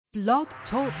Blog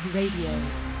Talk Radio.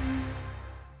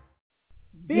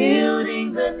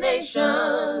 Building the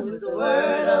nation with the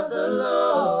word of the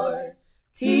Lord,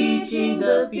 teaching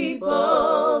the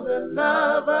people the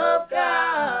love of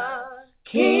God.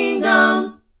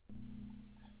 Kingdom,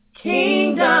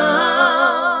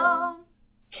 kingdom,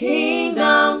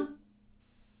 kingdom,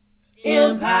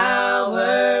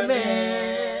 empowerment.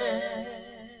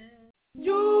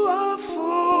 You are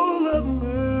full of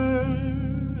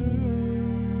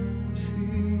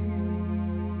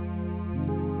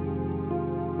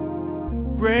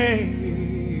grace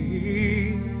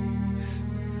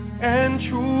and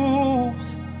truth,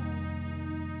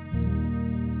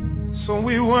 so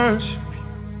we worship you,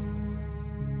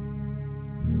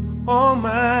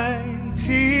 Almighty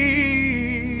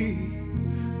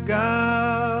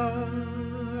God.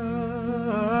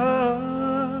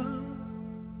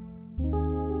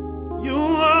 You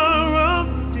are a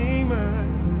redeemer,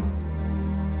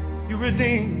 you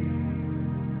redeem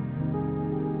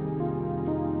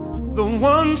the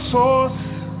one source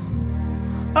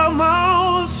of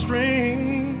our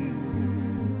strength.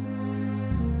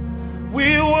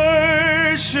 We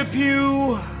worship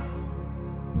you,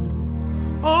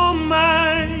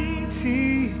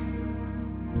 Almighty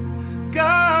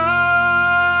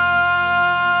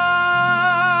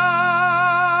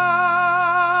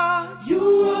God. You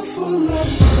are full of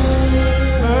mercy.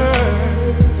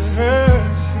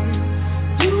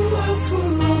 You are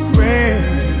full of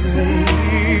grace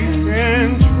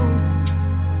and truth.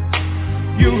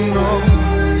 You know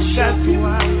that's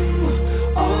why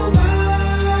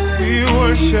we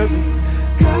worship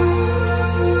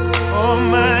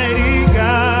Almighty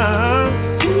God.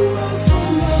 You are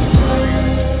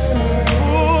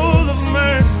full of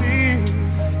mercy.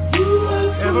 You are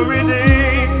every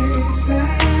day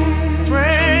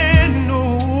brand new.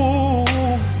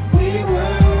 We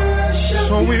worship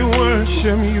so we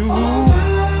worship you,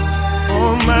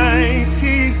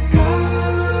 Almighty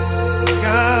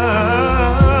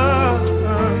God.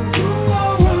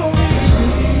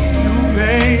 You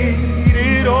made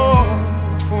it all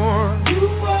for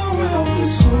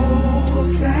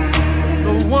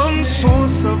the one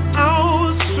source of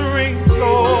our strength,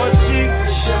 Lord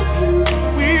Jesus.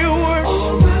 We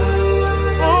worship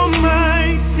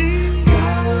Almighty,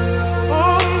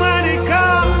 Almighty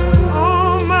God,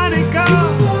 Almighty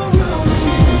God.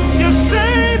 You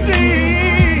saved me,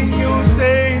 you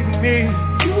saved me.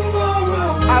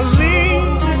 I lean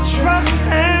and trust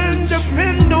and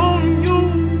depend on you.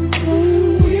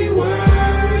 We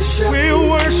worship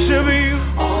you,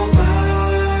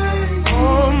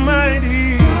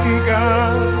 Almighty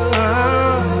God.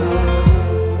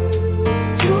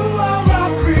 You are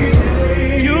our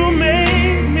creator. You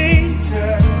made me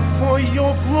for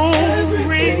your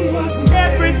glory.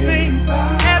 Everything,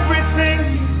 everything,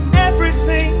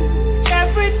 everything,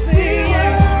 everything.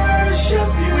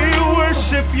 We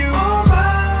worship you,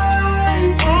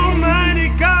 Almighty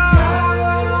God,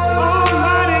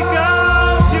 Almighty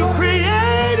God. You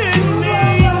created me.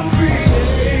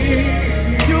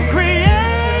 You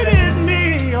created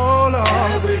me, oh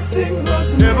Lord.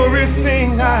 Everything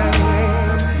I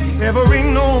am, every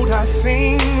note I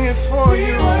sing is for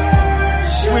you.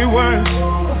 We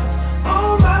worship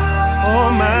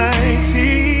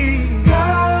Almighty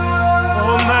God,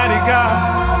 Almighty God,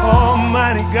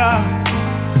 Almighty God.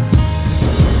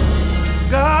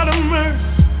 God of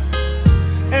mercy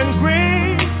and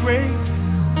great grace,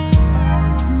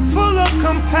 full of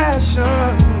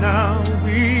compassion, now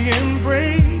we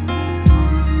embrace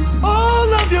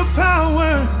all of your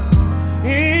power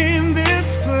in this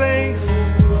place.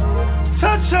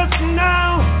 Touch us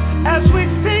now as we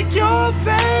seek your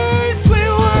face. We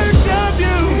worship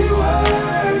you.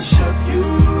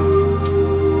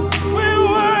 We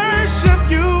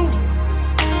worship you.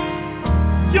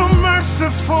 You're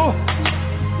merciful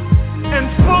and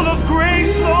full of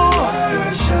grace, Lord.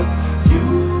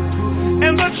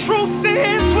 And the truth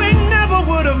is we never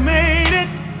would have made it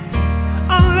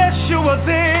unless you were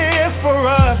there for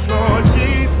us, Lord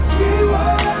Jesus. We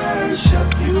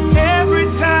worship you. Every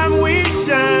time we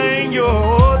shine,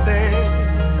 you're there.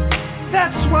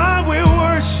 That's why we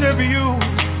worship you.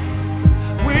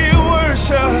 We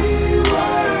worship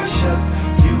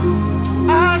you.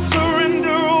 I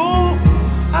surrender all.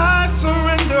 I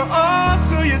surrender all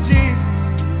to you, Jesus.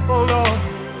 Oh Lord,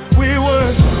 we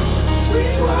worship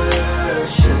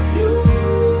you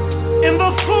in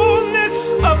the fullness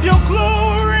of your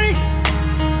glory.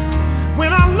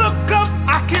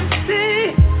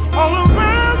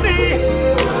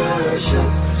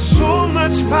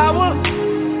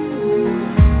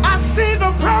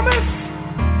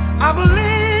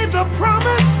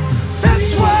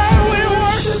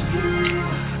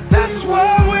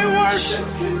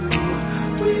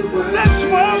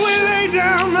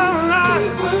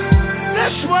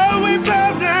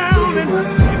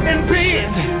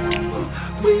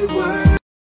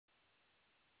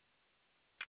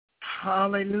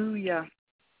 Hallelujah.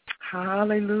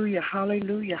 Hallelujah.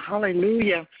 Hallelujah.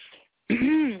 Hallelujah.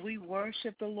 We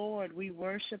worship the Lord. We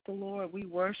worship the Lord. We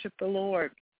worship the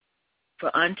Lord.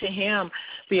 For unto him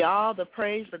be all the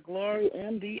praise, the glory,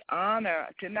 and the honor.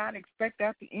 I did not expect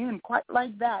that to end quite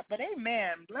like that, but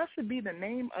amen. Blessed be the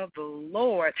name of the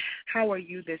Lord. How are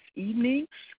you this evening?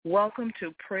 Welcome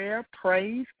to Prayer,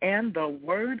 Praise, and the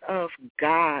Word of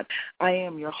God. I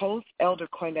am your host, Elder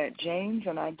Cornette James,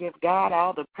 and I give God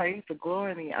all the praise, the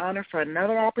glory, and the honor for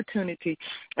another opportunity,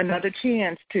 another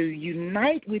chance to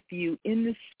unite with you in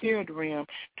the spirit realm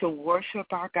to worship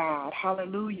our God.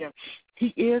 Hallelujah.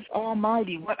 He is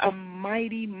almighty. What a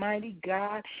mighty, mighty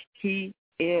God he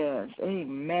is.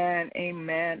 Amen,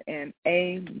 amen, and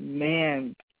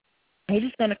amen. We're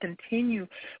just going to continue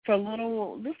for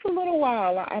just a little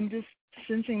while. I'm just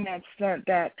sensing that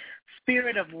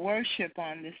spirit of worship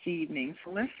on this evening.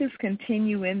 So let's just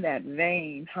continue in that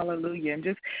vein. Hallelujah. And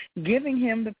just giving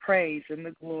him the praise and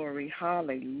the glory.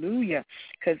 Hallelujah.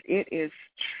 Because it is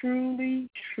truly,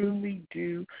 truly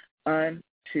due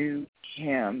unto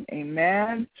him.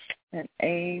 Amen and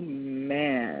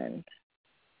amen.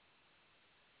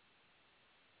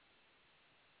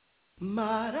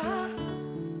 Maravilla,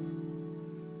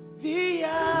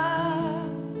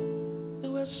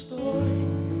 tu estoy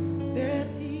de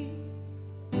ti.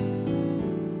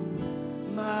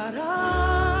 Maravilla,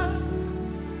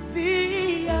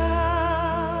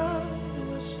 tu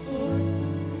estoy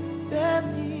de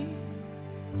ti.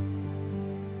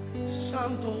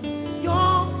 Santo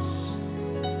Dios,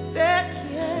 de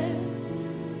quien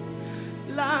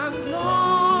la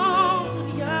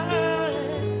gloria es.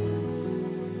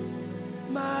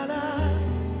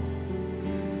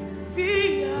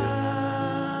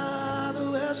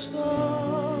 Maravillado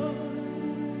estoy,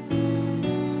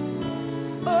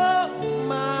 oh,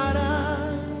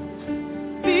 maravillado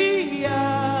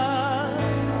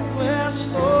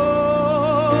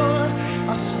estoy,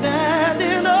 I'm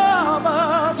standing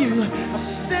above you, I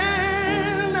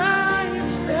stand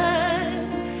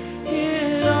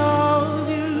in all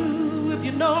you, if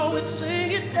you know it,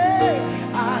 sing it, hey,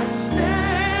 I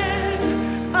stand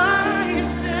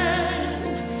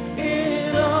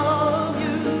in all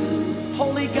you,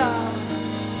 holy God,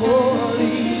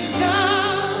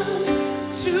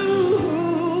 to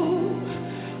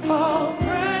whom all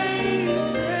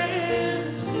praise is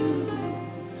due.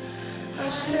 I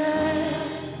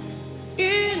stand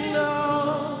in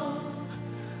all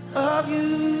of you.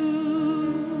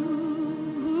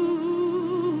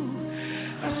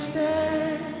 I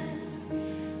stand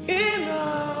in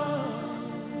all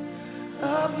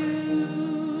of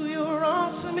you. You're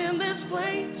awesome in this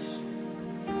place,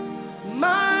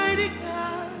 mighty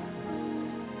God.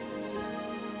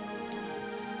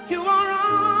 You are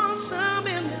awesome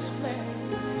in this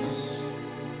place,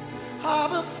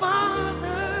 Abba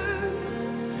Father.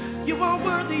 You are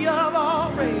worthy of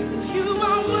all praise. You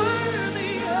are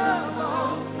worthy of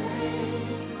all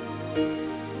praise.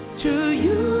 To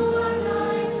you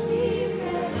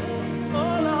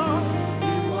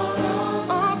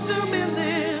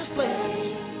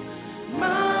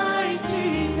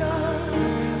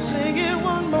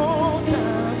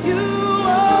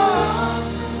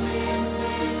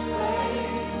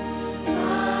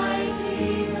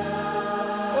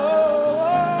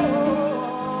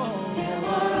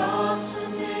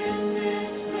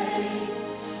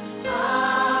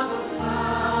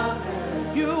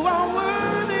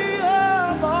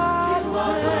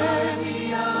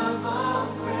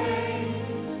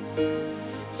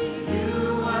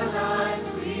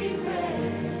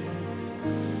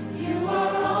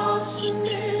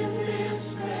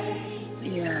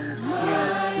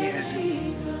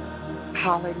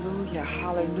Hallelujah,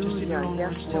 hallelujah.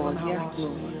 Yes, Lord, yes,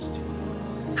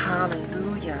 Lord.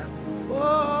 Hallelujah. You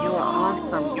are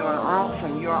awesome, you are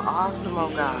awesome, you are awesome,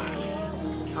 oh God.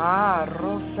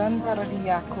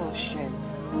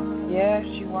 Yes,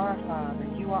 you are, Father.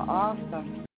 You are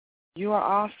awesome. You are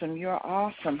awesome. You are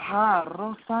awesome.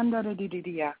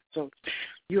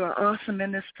 You are awesome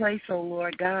in this place, oh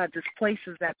Lord God. This place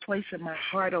is that place in my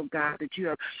heart, oh God, that you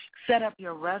have set up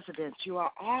your residence. You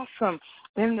are awesome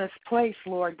in this place,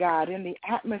 Lord God, in the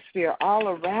atmosphere all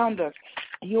around us.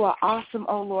 You are awesome,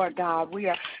 oh Lord God. We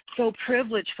are so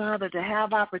privileged, Father, to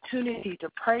have opportunity to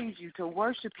praise you, to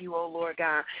worship you, oh Lord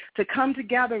God, to come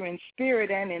together in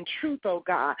spirit and in truth, oh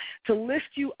God, to lift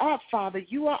you up, Father.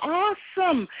 You are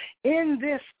awesome in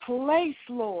this place,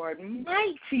 Lord.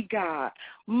 Mighty God,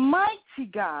 mighty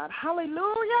God.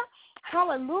 Hallelujah,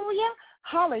 hallelujah,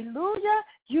 Hallelujah.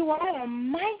 You are a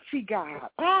mighty God.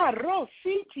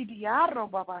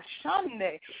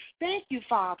 Thank you,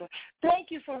 Father. Thank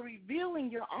you for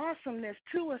revealing your awesomeness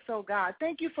to us, oh God.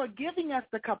 Thank you for giving us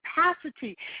the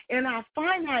capacity in our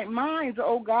finite minds,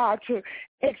 oh God, to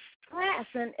express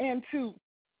and to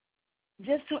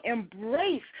just to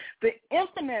embrace the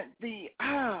infinite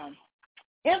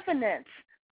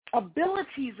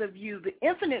abilities of you, the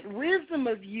infinite wisdom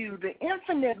of you, the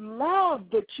infinite love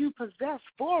that you possess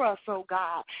for us, oh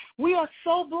God. We are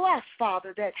so blessed,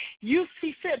 Father, that you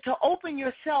see fit to open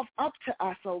yourself up to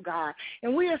us, oh God.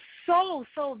 And we are so,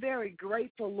 so very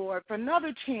grateful, Lord, for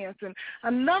another chance and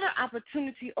another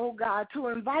opportunity, oh God, to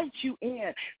invite you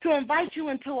in, to invite you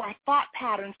into our thought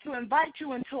patterns, to invite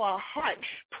you into our heart.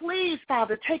 Please,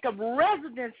 Father, take up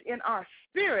residence in our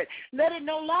spirit. Let it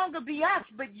no longer be us,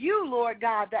 but you, Lord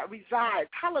God, that resides.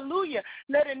 Hallelujah.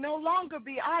 Let it no longer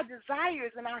be our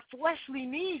desires and our fleshly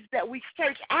needs that we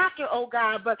search after, oh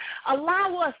God, but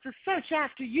allow us to search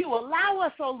after you. Allow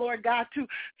us, oh Lord God, to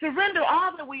surrender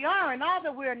all that we are and all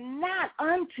that we're not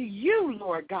unto you,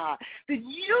 Lord God, that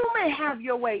you may have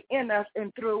your way in us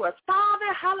and through us.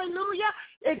 Father, hallelujah,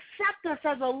 accept us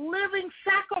as a living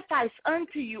sacrifice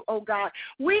unto you, oh God.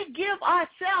 We give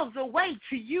ourselves away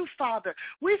to you, Father.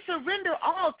 We surrender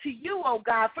all to you, oh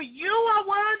God, for you are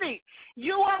worthy.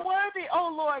 You are worthy,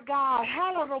 oh Lord God.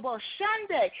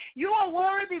 You are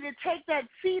worthy to take that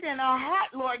seat in our heart,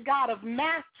 Lord God, of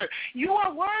master. You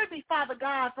are worthy, Father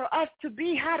God, for us to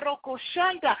be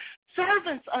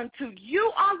servants unto.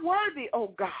 You are worthy,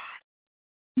 oh God.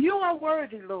 You are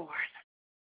worthy, Lord.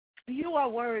 You are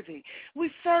worthy.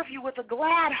 We serve you with a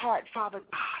glad heart, Father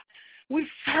God. We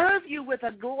serve you with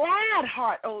a glad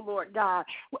heart, oh Lord God.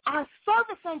 Our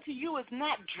service unto you is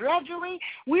not drudgery.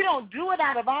 We don't do it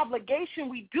out of obligation.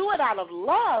 We do it out of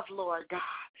love, Lord God,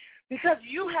 because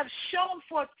you have shown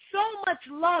forth so much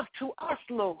love to us,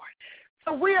 Lord.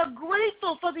 So we are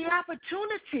grateful for the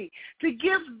opportunity to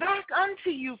give back unto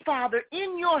you, Father,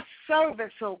 in your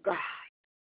service, oh God.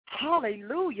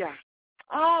 Hallelujah.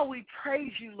 Oh, we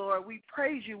praise you, Lord. We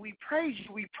praise you. We praise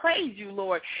you. We praise you,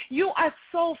 Lord. You are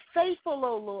so faithful,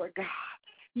 oh Lord God.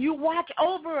 You watch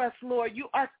over us, Lord. You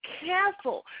are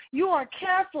careful. You are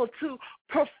careful to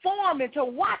perform and to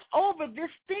watch over this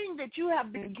thing that you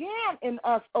have began in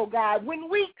us, oh God. When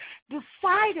we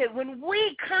decided, when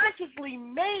we consciously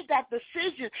made that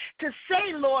decision to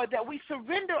say, Lord, that we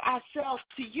surrender ourselves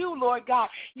to you, Lord God,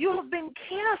 you have been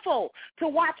careful to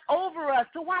watch over us,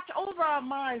 to watch over our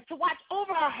minds, to watch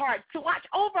over our hearts, to watch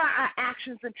over our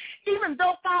actions. And even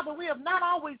though, Father, we have not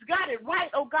always got it right,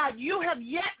 oh God, you have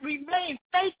yet remained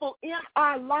faithful in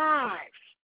our lives.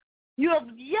 You have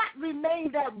yet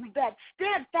remained that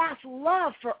steadfast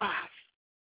love for us.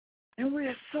 And we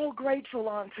are so grateful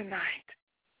on tonight.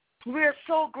 We are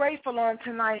so grateful on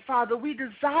tonight, Father. We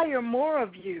desire more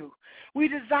of you. We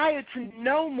desire to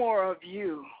know more of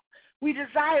you. We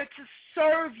desire to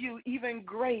serve you even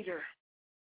greater,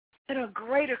 in a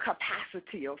greater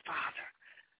capacity, oh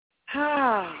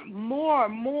Father. More,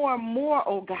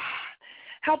 oh God.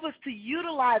 Help us to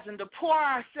utilize and to pour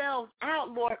ourselves out,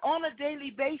 Lord, on a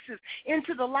daily basis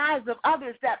into the lives of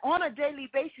others, that on a daily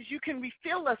basis you can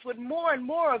refill us with more and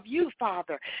more of you,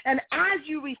 Father. And as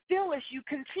you refill us, you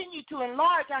continue to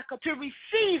enlarge our to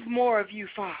receive more of you,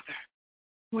 Father.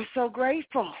 We're so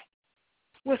grateful.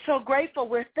 We're so grateful.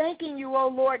 We're thanking you, oh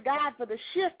Lord God, for the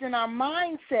shift in our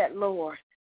mindset, Lord,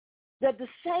 that the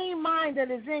same mind that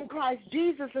is in Christ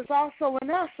Jesus is also in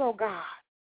us, oh God.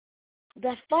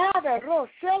 That Father,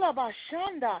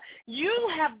 you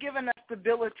have given us the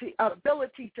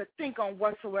ability to think on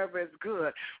whatsoever is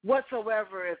good,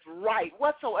 whatsoever is right,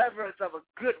 whatsoever is of a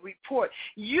good report.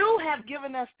 You have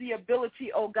given us the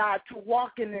ability, oh God, to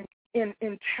walk in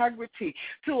integrity,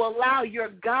 to allow your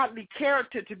godly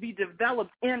character to be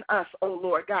developed in us, oh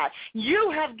Lord God.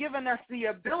 You have given us the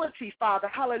ability, Father,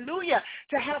 hallelujah,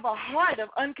 to have a heart of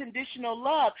unconditional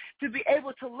love, to be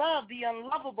able to love the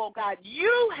unlovable, God.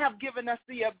 You have given us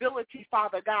the ability,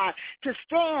 Father God, to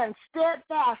stand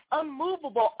steadfast,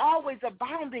 unmovable, always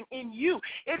abounding in you.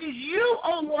 It is you,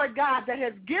 oh Lord God, that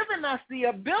has given us the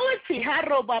ability,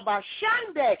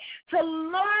 to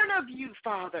learn of you,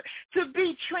 Father, to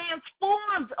be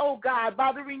transformed, oh God,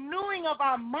 by the renewing of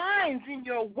our minds in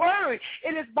your word.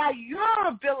 It is by your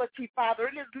ability, Father.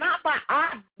 It is not by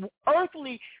our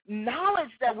earthly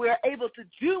knowledge that we're able to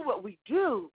do what we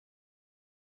do.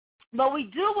 But we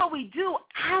do what we do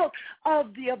out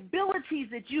of the abilities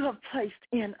that you have placed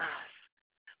in us.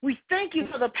 We thank you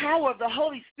for the power of the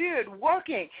Holy Spirit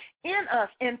working in us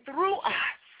and through us,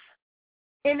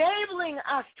 enabling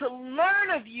us to learn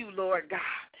of you, Lord God,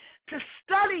 to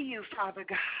study you, Father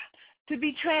God, to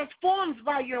be transformed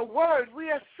by your word. We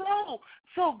are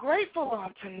so grateful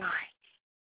on tonight.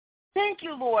 Thank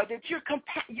you, Lord, that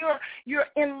you're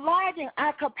enlarging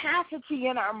our capacity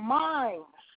in our minds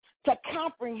to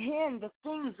comprehend the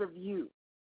things of you.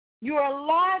 You're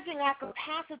enlarging our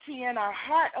capacity in our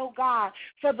heart, oh God,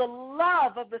 for the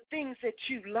love of the things that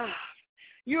you love.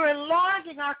 You're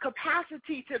enlarging our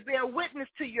capacity to bear witness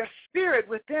to your spirit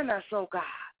within us, oh God.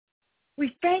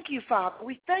 We thank you, Father.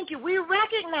 We thank you. We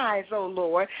recognize, oh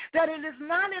Lord, that it is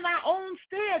not in our own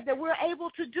stead that we're able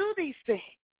to do these things.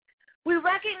 We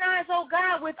recognize, oh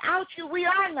God, without you we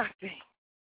are nothing.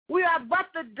 We are but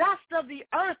the dust of the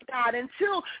earth, God.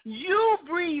 Until you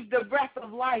breathe the breath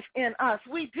of life in us,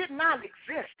 we did not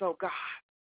exist, oh God.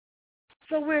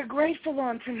 So we're grateful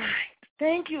on tonight.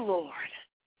 Thank you, Lord.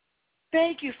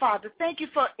 Thank you, Father. Thank you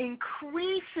for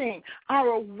increasing our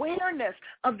awareness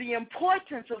of the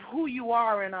importance of who you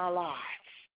are in our lives.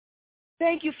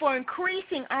 Thank you for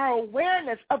increasing our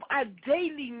awareness of our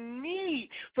daily need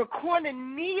for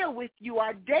koinonia with you,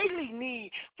 our daily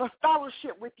need for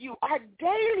fellowship with you, our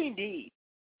daily need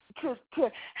to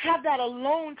have that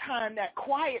alone time, that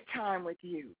quiet time with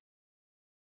you.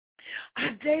 Our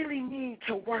daily need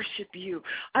to worship you,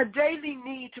 our daily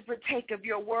need to partake of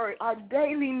your word, our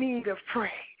daily need of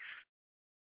praise.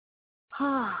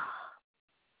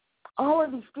 All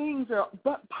of these things are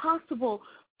but possible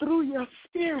through your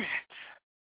spirit.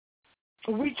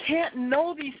 We can't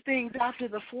know these things after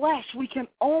the flesh. We can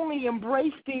only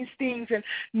embrace these things and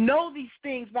know these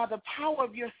things by the power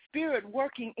of your spirit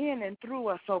working in and through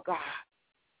us, oh God.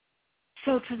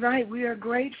 So tonight we are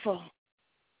grateful.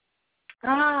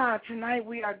 Tonight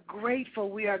we are grateful.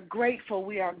 We are grateful.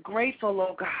 We are grateful,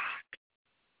 oh God,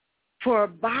 for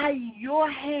by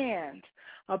your hand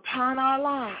upon our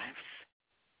lives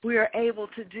we are able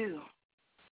to do.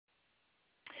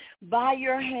 By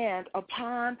your hand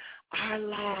upon our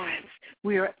lives,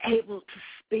 we are able to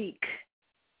speak.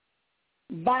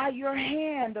 By your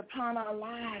hand upon our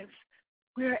lives,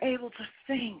 we are able to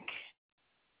think.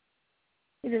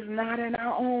 It is not in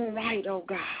our own right, oh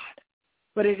God,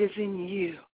 but it is in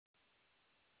you.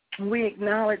 We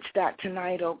acknowledge that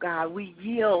tonight, oh God. We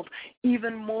yield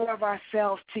even more of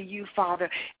ourselves to you,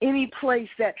 Father. Any place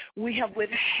that we have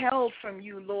withheld from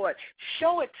you, Lord,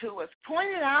 show it to us. Point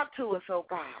it out to us, oh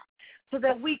God, so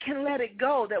that we can let it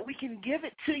go, that we can give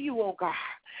it to you, oh God.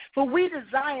 For we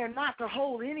desire not to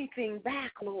hold anything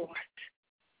back, Lord.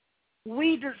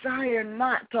 We desire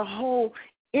not to hold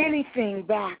anything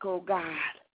back, oh God.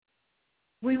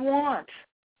 We want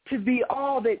to be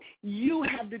all that you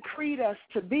have decreed us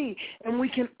to be, and we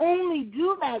can only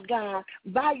do that, God,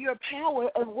 by your power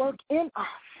and work in us.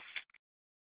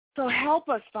 So help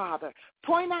us, Father.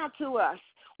 Point out to us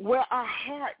where our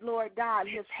heart, Lord God,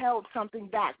 has held something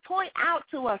back. Point out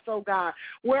to us, oh God,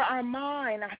 where our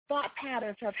mind, our thought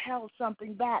patterns have held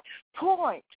something back.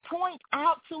 Point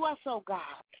out to us, oh God,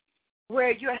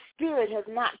 where your spirit has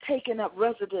not taken up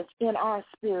residence in our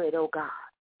spirit, oh God.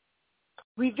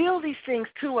 Reveal these things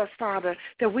to us, Father,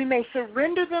 that we may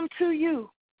surrender them to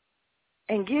you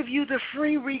and give you the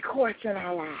free recourse in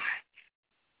our lives.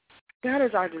 That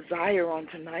is our desire on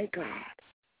tonight, God.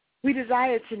 We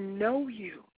desire to know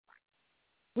you.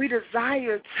 We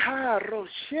desire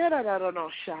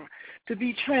to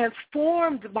be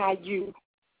transformed by you.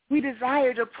 We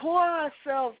desire to pour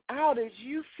ourselves out as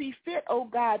you see fit, oh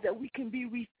God, that we can be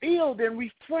refilled and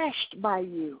refreshed by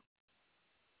you.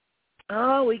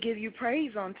 Oh, we give you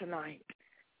praise on tonight.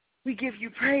 We give you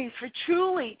praise for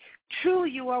truly,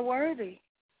 truly you are worthy.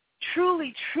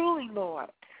 Truly, truly, Lord.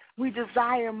 We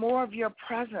desire more of your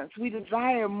presence. We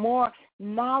desire more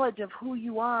knowledge of who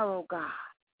you are, oh God.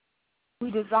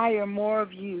 We desire more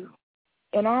of you.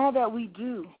 And all that we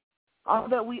do, all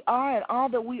that we are and all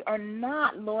that we are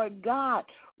not, Lord God,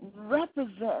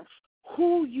 represents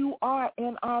who you are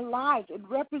in our lives. It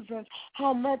represents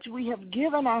how much we have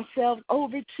given ourselves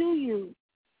over to you.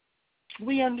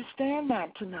 We understand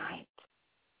that tonight.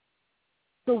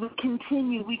 So we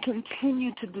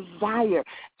continue to desire,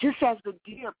 just as the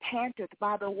deer panteth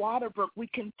by the water brook, we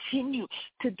continue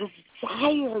to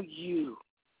desire you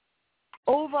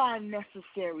over our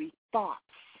necessary thoughts,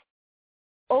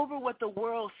 over what the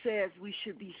world says we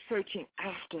should be searching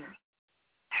after.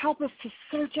 Help us to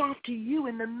search after you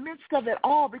in the midst of it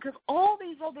all, because all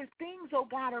these other things, oh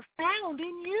God, are found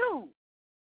in you.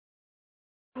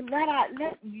 And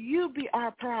let you be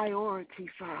our priority,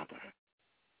 Father.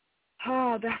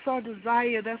 That's our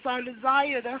desire. That's our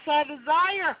desire. That's our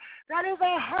desire. That is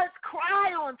our heart's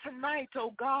cry on tonight,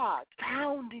 oh God,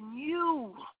 found in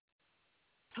you.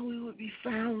 So we would be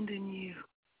found in you.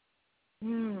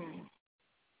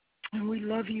 And we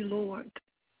love you, Lord.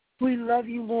 We love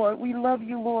you, Lord. We love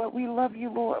you, Lord. We love you,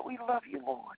 Lord. We love you,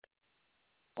 Lord.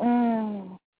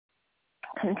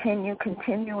 Continue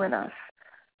in us.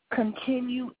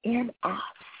 Continue in us.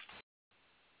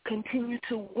 Continue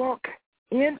to work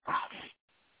in us.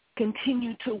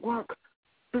 Continue to work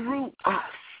through us.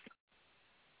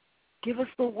 Give us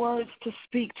the words to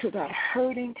speak to that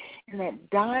hurting and that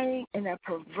dying and that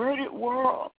perverted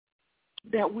world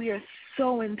that we are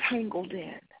so entangled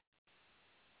in.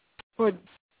 For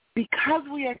because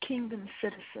we are kingdom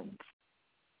citizens,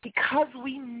 because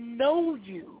we know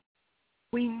you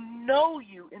in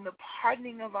the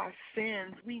pardoning of our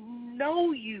sins. We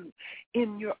know you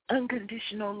in your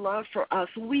unconditional love for us.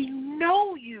 We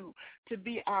know you to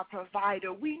be our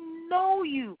provider. We know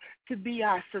you to be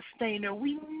our sustainer.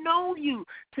 We know you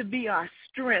to be our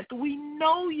strength. We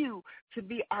know you to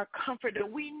be our comforter.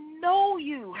 We know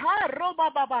you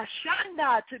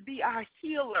to be our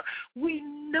healer. We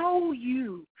know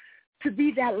you to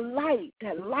be that light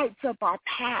that lights up our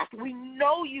path. We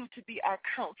know you to be our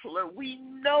counselor. We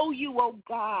know you, oh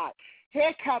God,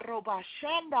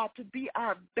 to be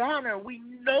our banner. We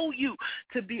know you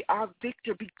to be our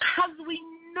victor because we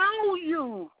know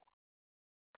you.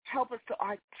 Help us to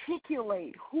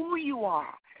articulate who you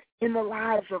are in the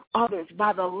lives of others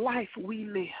by the life we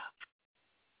live.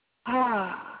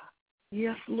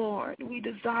 Yes, Lord, we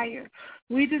desire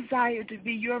to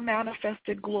be your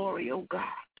manifested glory, oh God.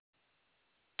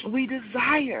 We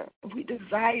desire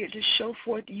to show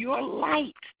forth your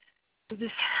light to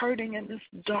this hurting and this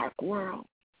dark world.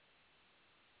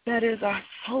 That is our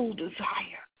sole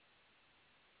desire.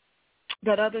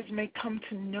 That others may come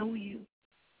to know you.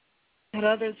 That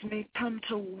others may come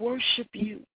to worship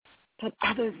you. That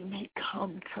others may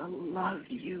come to love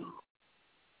you.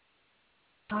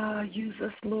 Use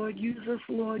us, Lord. Use us,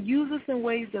 Lord. Use us in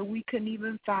ways that we couldn't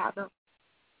even fathom.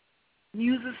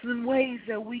 Use us in ways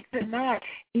that we could not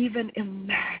even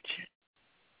imagine.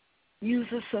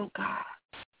 Use us, oh God.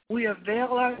 We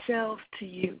avail ourselves to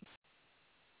you.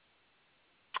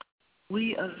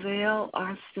 We avail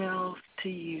ourselves to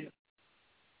you.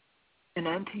 And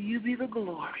unto you be the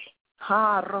glory.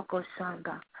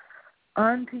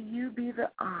 Unto you be the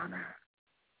honor.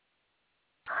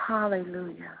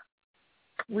 Hallelujah.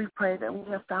 We pray that we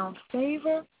have found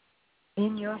favor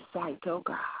in your sight, oh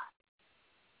God.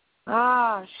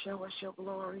 Show us your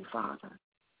glory, Father.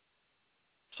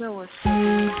 Show us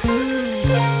your glory.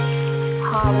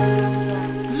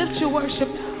 Hallelujah. Lift your worship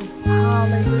now.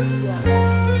 Hallelujah.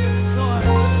 Lord.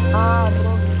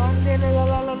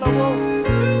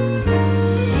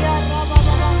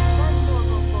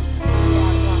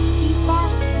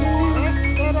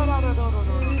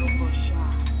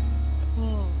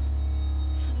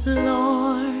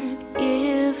 Lord,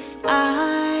 if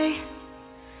I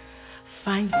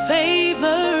find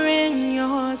favor in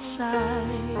your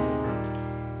sight,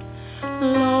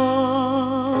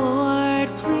 Lord,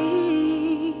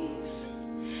 please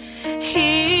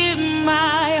hear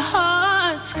my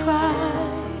heart's cry.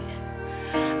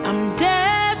 I'm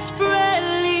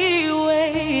desperately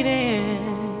waiting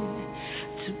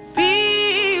to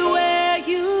be where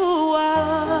you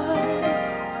are.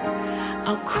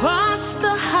 I'll cross the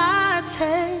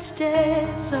hottest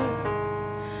desert.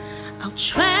 I'll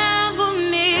travel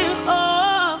near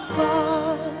or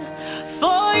far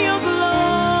for your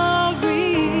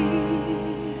glory.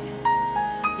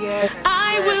 Yes,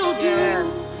 I will do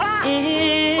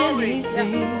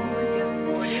anything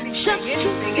just to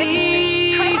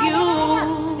see you,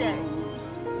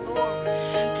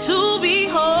 to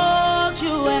behold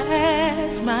you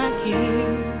as my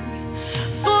King.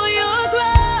 For your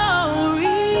glory,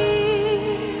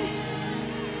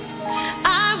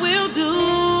 I will do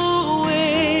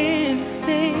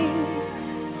anything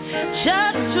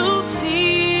just to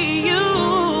see you,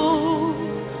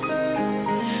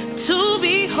 to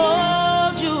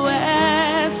behold you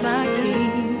as my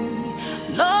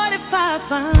King. Lord, if I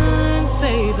find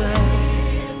favor,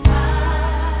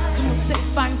 come on, say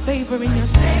find favor in your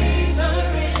sight.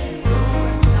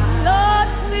 Lord,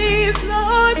 please,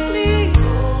 Lord, please,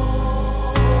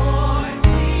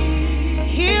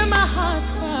 hear my heart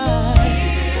cry.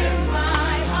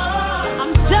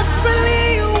 I'm desperately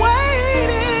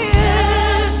waiting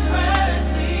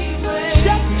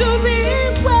just to be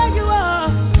where you are.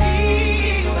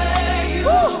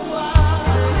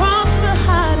 Across the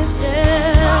hottest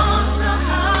desert.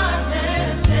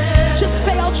 Just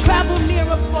say I'll travel near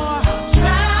or far.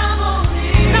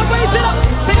 Now raise it up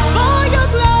before your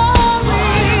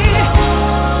glory.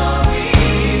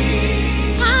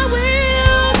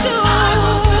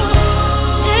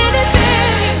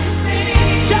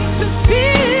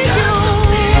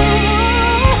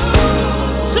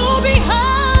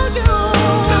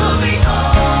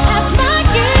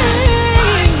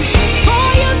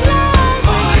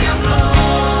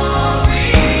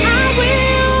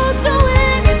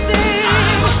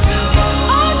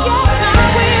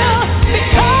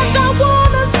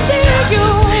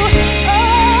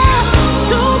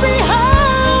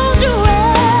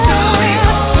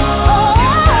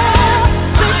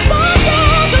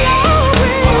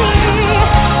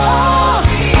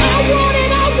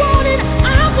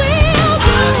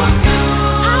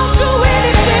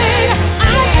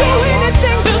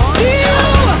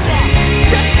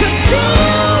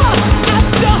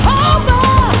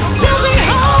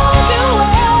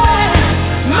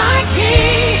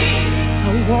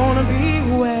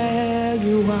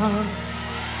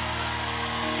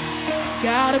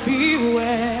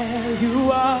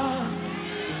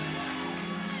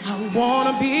 I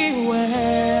wanna be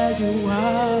where you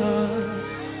are.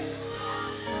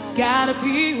 Gotta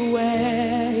be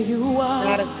where you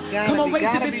are. Come on, raise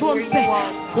it before me. Say,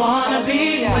 wanna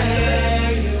be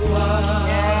where you are.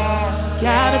 Yeah.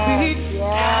 Gotta be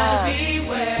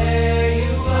where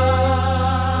you are.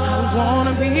 I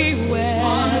wanna be where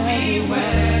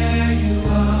you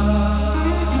are.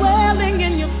 Dwelling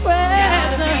in your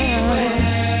presence. Gotta be where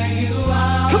you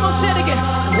are. Come on, say it again.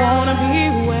 Wanna be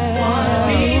where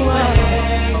you are.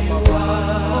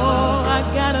 Oh, I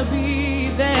gotta be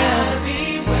there.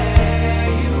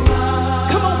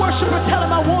 Tell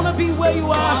him I wanna be where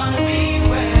you are.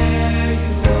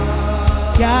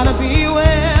 Gotta be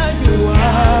where you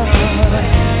are.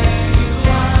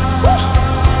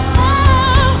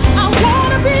 I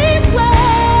wanna be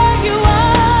where you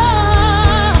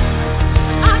are.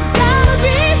 I gotta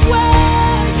be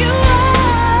where you are.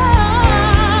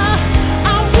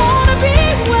 I wanna be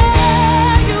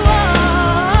where you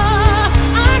are.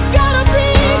 I gotta be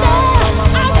there.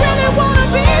 I really wanna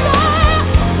be there.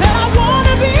 That I wanna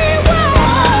be.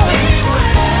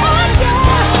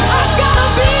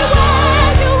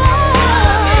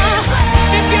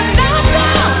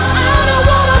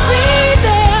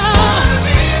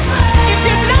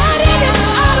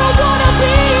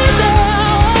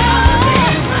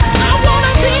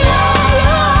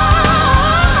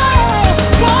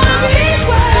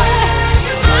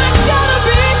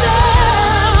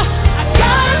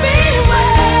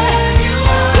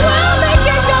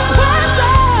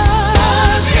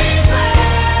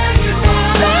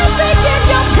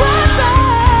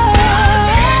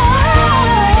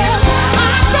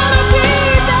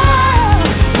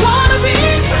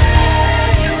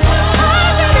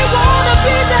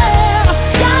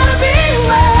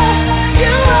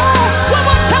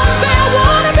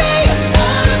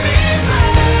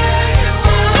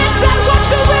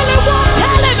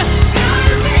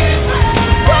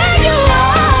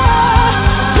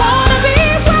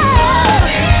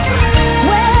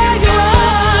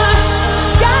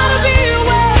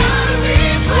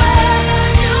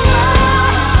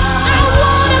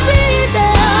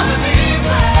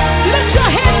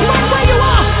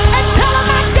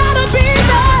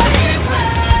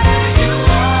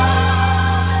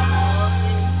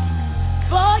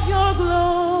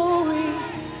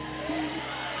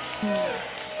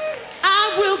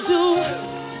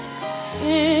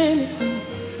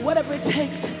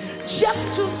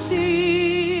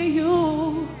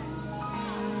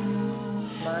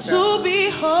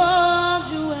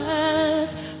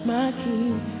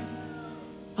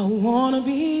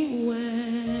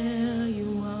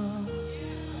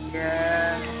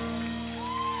 Yeah.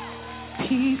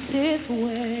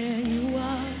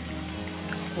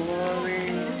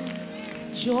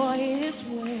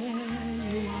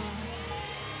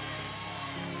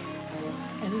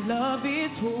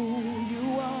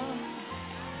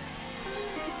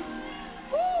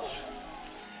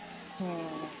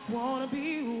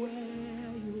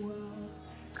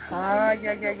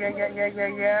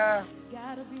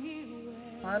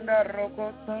 Anda roko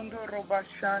sondo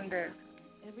robashande.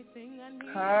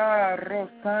 Ha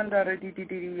rosanda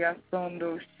redididia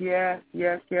sondo.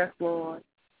 Yes, Lord.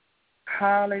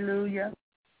 Hallelujah.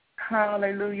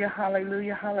 Hallelujah,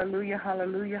 hallelujah, hallelujah,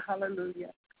 hallelujah,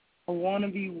 hallelujah. I want to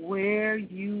be where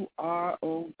you are,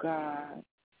 oh God.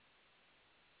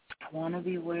 I want to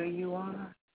be where you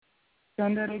are.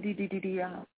 Sanda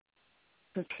redididia.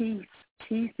 The peace.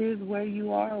 Peace is where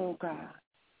you are, oh God.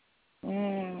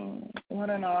 What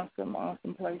an awesome,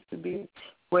 awesome place to be.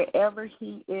 Wherever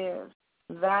he is,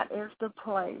 that is the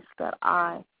place that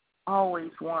I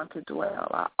always want to dwell.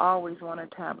 I always want to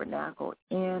tabernacle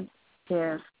in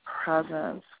his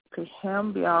presence. To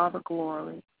him be all the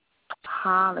glory.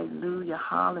 Hallelujah,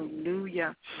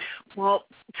 hallelujah. Well,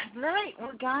 tonight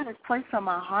what God has placed on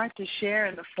my heart to share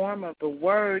in the form of the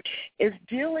word is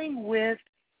dealing with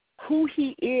who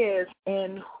he is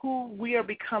and who we are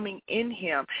becoming in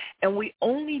him. And we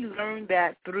only learn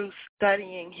that through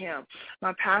studying him.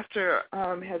 My pastor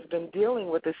has been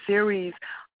dealing with a series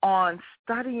on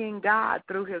studying God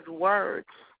through his word.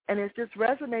 And it's just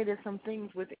resonated some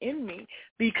things within me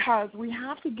because we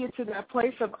have to get to that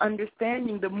place of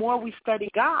understanding. The more we study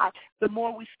God, the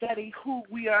more we study who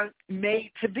we are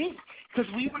made to be, because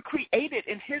we were created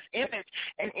in his image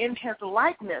and in his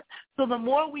likeness. So the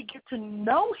more we get to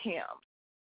know him,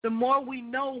 the more we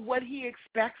know what he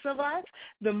expects of us,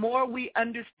 the more we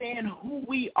understand who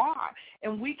we are.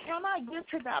 And we cannot get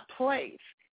to that place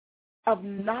of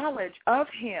knowledge of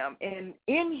him and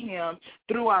in him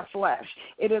through our flesh.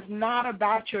 It is not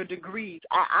about your degrees.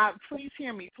 Please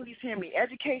hear me.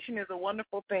 Education is a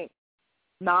wonderful thing.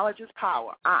 Knowledge is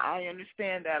power. I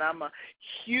understand that. I'm a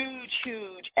huge,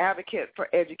 huge advocate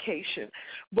for education.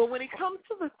 But when it comes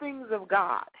to the things of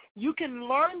God, you can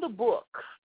learn the book.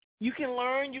 You can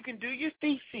learn, you can do your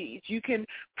theses, you can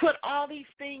put all these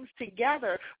things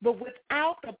together, but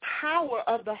without the power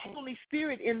of the Holy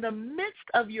Spirit in the midst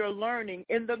of your learning,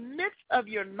 in the midst of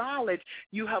your knowledge,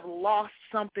 you have lost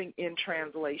something in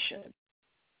translation.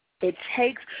 It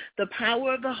takes the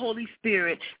power of the Holy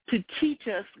Spirit to teach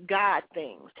us God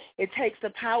things. It takes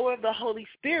the power of the Holy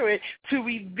Spirit to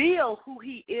reveal who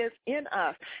he is in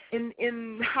us.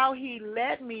 In how he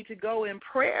led me to go in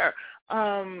prayer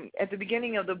at the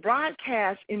beginning of the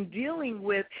broadcast in dealing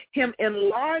with him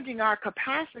enlarging our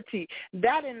capacity,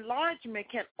 that enlargement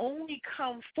can only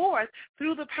come forth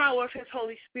through the power of his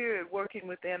Holy Spirit working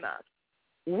within us.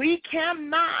 We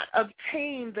cannot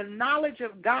obtain the knowledge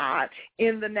of God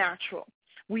in the natural.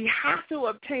 We have to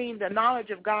obtain the knowledge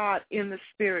of God in the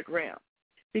spirit realm,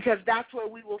 because that's where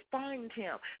we will find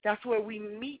him. That's where we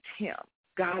meet him.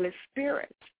 God is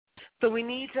spirit. So we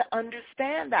need to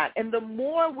understand that. And the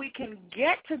more we can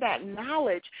get to that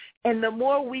knowledge and the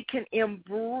more we can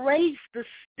embrace the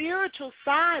spiritual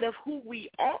side of who we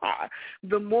are,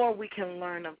 the more we can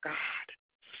learn of God.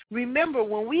 Remember,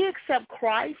 when we accept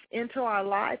Christ into our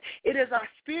life, it is our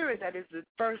spirit that is the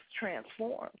first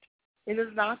transformed. It is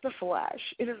not the flesh.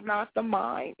 It is not the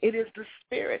mind. It is the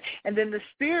spirit. And then the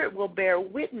spirit will bear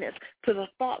witness to the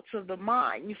thoughts of the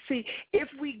mind. You see, if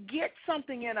we get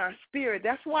something in our spirit,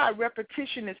 that's why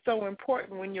repetition is so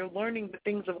important when you're learning the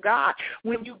things of God.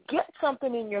 When you get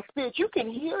something in your spirit, you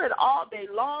can hear it all day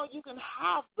long. You can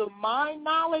have the mind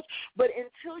knowledge, but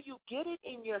until you get it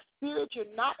in your spirit, you're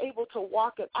not able to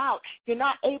walk it out. You're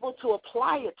not able to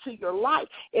apply it to your life.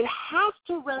 It has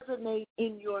to resonate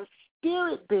in your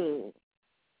spirit being.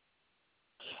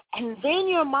 And then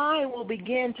your mind will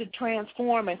begin to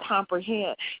transform and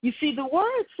comprehend. You see, the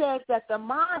word says that the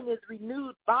mind is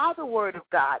renewed by the word of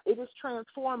God. It is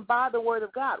transformed by the word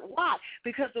of God. Why?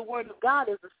 Because the word of God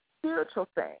is a spiritual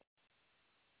thing.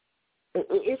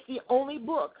 It's the only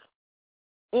book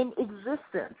in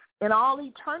existence in all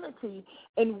eternity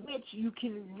in which you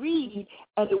can read,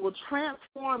 and it will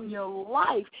transform your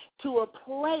life to a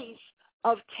place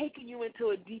of taking you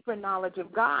into a deeper knowledge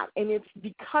of God. And it's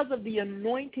because of the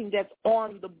anointing that's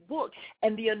on the book.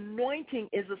 And the anointing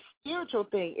is a spiritual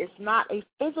thing. It's not a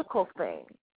physical thing.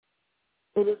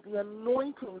 It is the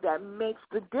anointing that makes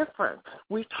the difference.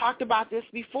 We've talked about this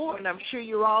before, and I'm sure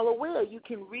you're all aware. You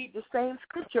can read the same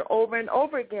scripture over and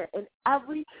over again, and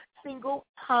every single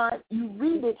time you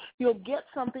read it, you'll get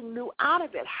something new out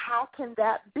of it. How can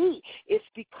that be? It's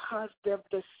because of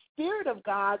the Spirit of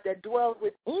God that dwells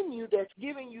within you that's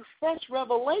giving you fresh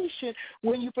revelation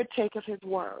when you partake of his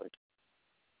word.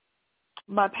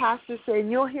 My pastor said, and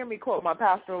you'll hear me quote my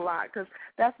pastor a lot because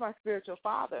that's my spiritual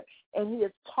father, and he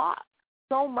has taught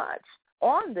so much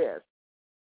on this,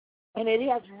 and it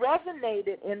has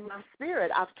resonated in my spirit.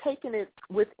 I've taken it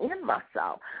within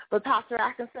myself. But Pastor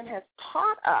Atkinson has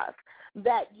taught us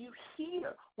that you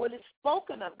hear what is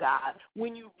spoken of God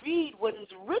when you read what is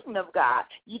written of God.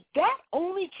 That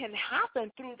only can happen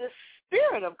through the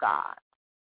Spirit of God.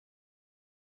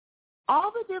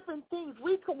 All the different things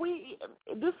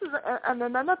this is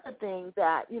another thing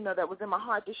that that was in my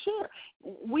heart to share.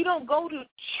 We don't go to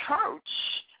church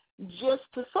just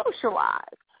to socialize.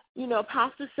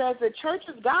 Pastor says that church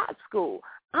is God's school.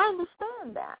 I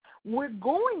understand that. We're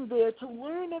going there to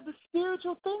learn of the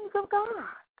spiritual things of God.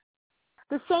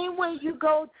 The same way you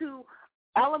go to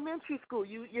elementary school.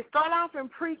 You start off in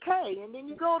pre-K, and then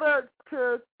you go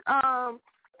to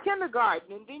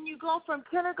kindergarten, and then you go from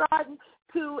kindergarten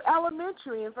to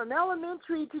elementary, and from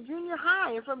elementary to junior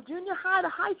high, and from junior high to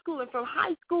high school, and from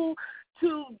high school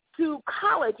to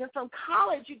college, and from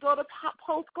college you go to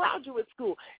postgraduate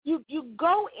school. You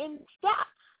go in steps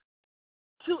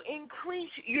to increase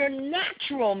your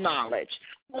natural knowledge.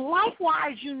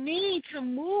 Likewise, you need to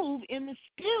move in the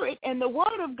Spirit and the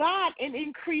Word of God and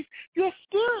increase your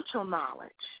spiritual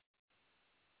knowledge.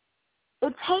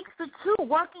 It takes the two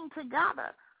working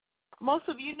together. Most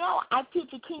of you know I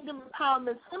teach a Kingdom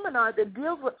Empowerment Seminar that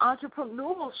deals with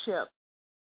entrepreneurship.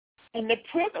 And the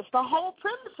whole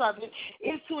premise of it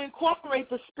is to incorporate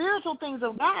the spiritual things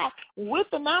of God with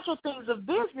the natural things of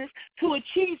business to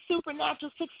achieve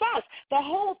supernatural success. The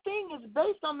whole thing is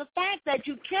based on the fact that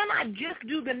you cannot just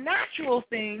do the natural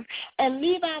things and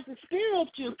leave out the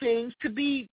spiritual things to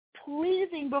be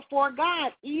pleasing before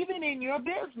God, even in your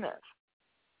business.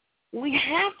 We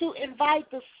have to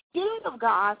invite the Spirit of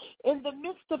God in the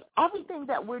midst of everything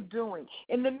that we're doing,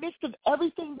 in the midst of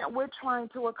everything that we're trying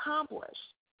to accomplish.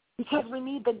 Because we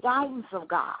need the guidance of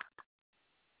God.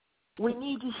 We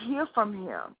need to hear from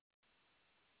him.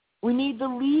 We need the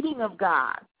leading of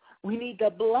God. We need the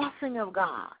blessing of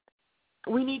God.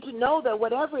 We need to know that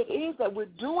whatever it is that we're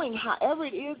doing, however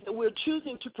it is that we're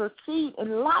choosing to proceed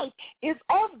in life, is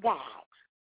of God.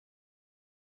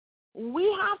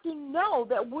 We have to know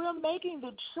that we're making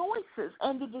the choices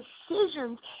and the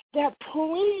decisions that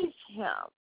please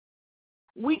him.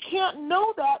 We can't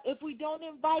know that if we don't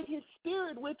invite his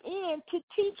Spirit within to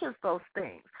teach us those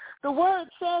things. The word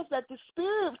says that the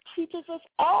Spirit teaches us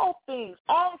all things,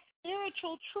 all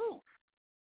spiritual truth.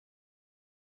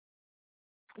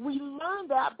 We learn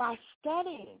that by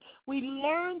studying. We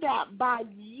learn that by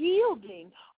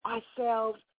yielding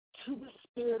ourselves to the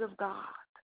Spirit of God.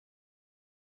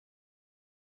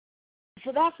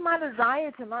 So that's my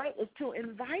desire tonight, is to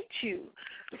invite you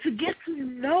to get to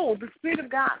know the Spirit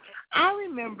of God. I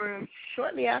remember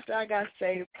shortly after I got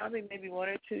saved, probably maybe 1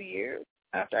 or 2 years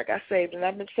after I got saved, and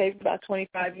I've been saved about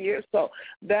 25 years, so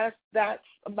that's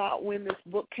about when this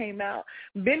book came out.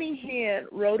 Benny Hinn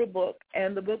wrote a book,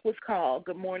 and the book was called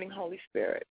Good Morning, Holy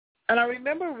Spirit. And I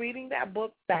remember reading that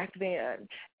book back then,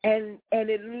 and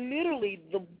it literally,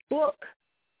 the book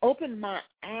opened my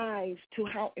eyes to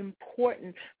how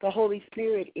important the Holy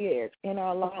Spirit is in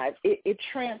our lives. It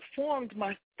transformed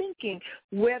my thinking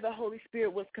where the Holy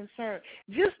Spirit was concerned.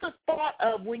 Just the thought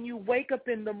of when you wake up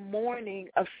in the morning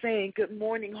of saying, good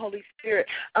morning, Holy Spirit,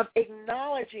 of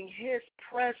acknowledging his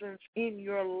presence in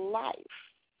your life.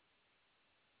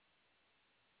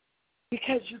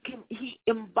 Because he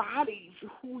embodies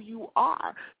who you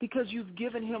are, because you've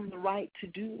given him the right to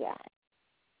do that.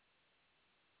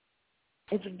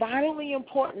 It's vitally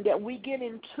important that we get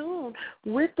in tune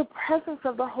with the presence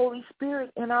of the Holy Spirit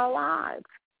in our lives,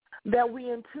 that we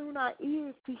in tune our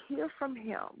ears to hear from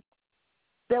him,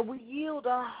 that we yield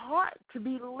our heart to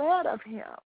be led of him.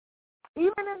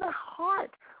 Even in the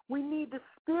heart, we need the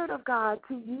Spirit of God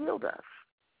to yield us,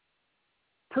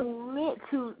 to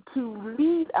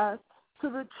lead us to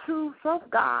the truth of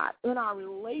God in our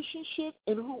relationship,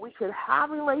 in who we should have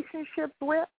relationships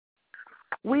with.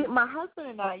 My husband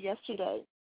and I yesterday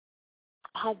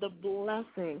had the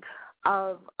blessing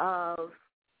of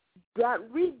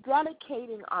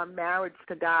rededicating our marriage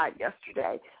to God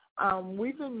yesterday.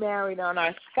 We've been married on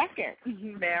our second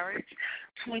marriage,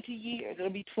 20 years. It'll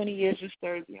be 20 years this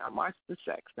Thursday on March the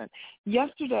 6th. And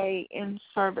yesterday in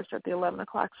service at the 11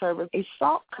 o'clock service, a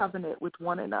salt covenant with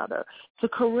one another to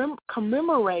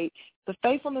commemorate the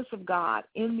faithfulness of God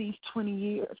in these 20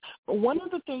 years. But one of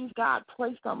the things God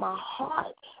placed on my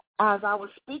heart as I was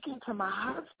speaking to my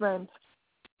husband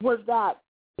was that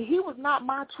he was not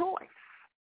my choice.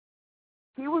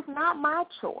 He was not my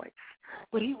choice,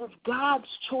 but he was God's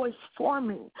choice for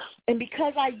me. And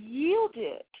because I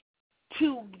yielded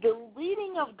to the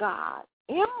leading of God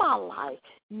in my life,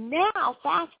 now,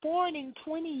 fast forwarding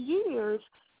 20 years,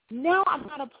 now I'm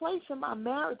at a place in my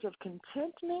marriage of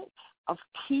contentment, of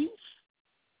peace,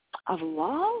 of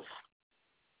love,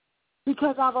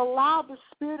 because I've allowed the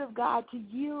Spirit of God to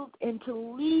yield and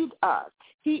to lead us.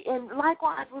 And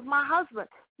likewise with my husband,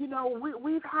 you know,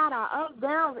 we've had our ups,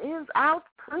 downs, ins, outs,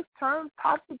 twists, turns,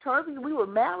 topsy-turvy. We were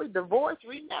married, divorced,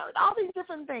 remarried, all these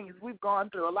different things we've gone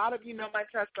through. A lot of you know my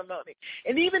testimony.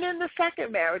 And even in the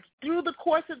second marriage, through the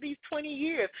course of these 20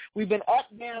 years, we've been up,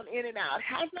 down, in and out. It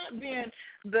has not been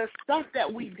the stuff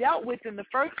that we dealt with in the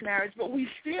first marriage, but we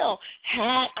still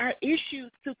had our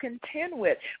issues to contend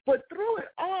with. But through it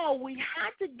all, we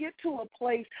had to get to a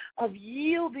place of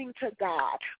yielding to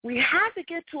God. We had to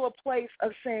get to a place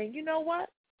of saying, you know what?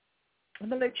 I'm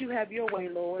going to let you have your way,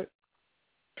 Lord.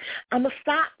 I'm going to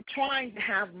stop trying to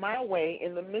have my way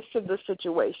in the midst of the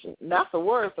situation. And that's a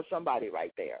word for somebody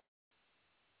right there.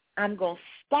 I'm going to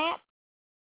stop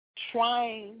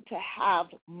trying to have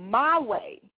my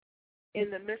way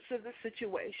in the midst of the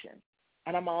situation,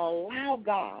 and I'm going to allow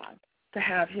God to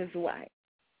have his way.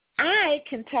 I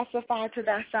can testify to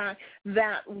that side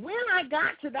that when I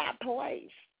got to that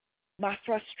place, my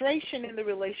frustration in the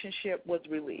relationship was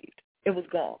relieved. It was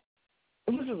gone.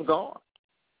 It was just gone.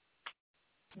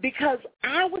 Because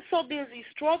I was so busy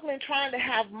struggling, trying to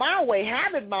have my way,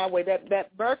 having my way,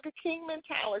 that Burger King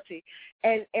mentality,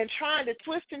 and trying to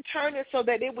twist and turn it so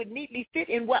that it would neatly fit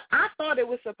in what I thought it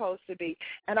was supposed to be.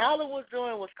 And all it was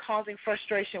doing was causing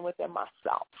frustration within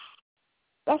myself.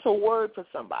 That's a word for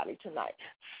somebody tonight.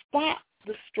 Stop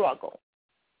the struggle.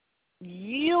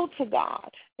 Yield to God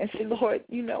and say, Lord,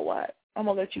 you know what? I'm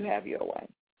going to let you have your way.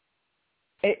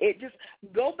 It just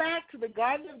go back to the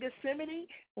Garden of Gethsemane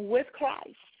with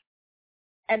Christ.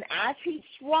 And as he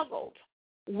struggled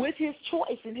with his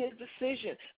choice and his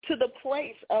decision to the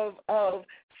place of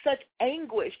such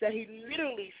anguish that he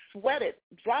literally sweated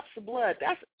drops of blood.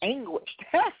 That's anguish.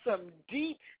 That's some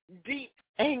deep, deep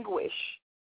anguish.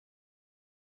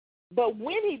 But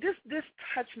when this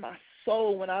touched my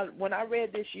soul when I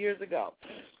read this years ago.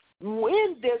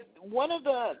 When one of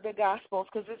the Gospels,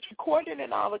 because it's recorded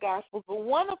in all the Gospels, but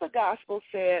one of the Gospels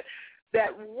said that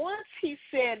once he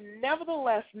said,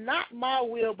 nevertheless, not my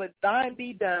will, but thine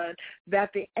be done,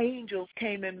 that the angels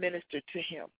came and ministered to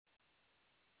him.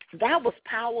 That was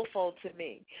powerful to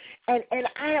me. And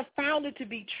I have found it to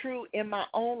be true in my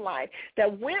own life,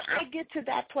 that when I get to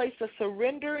that place of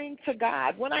surrendering to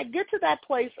God, when I get to that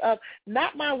place of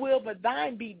not my will, but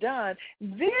thine be done,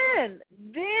 then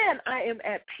I am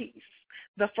at peace.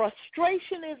 The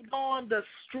frustration is gone, the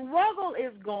struggle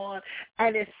is gone,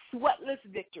 and it's sweatless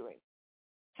victory.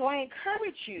 So I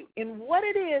encourage you in what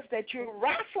it is that you're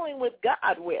wrestling with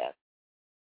God with,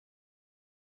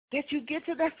 that you get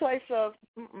to that place of,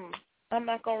 I'm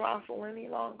not going to wrestle any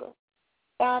longer.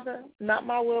 Father, not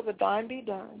my will, but thine be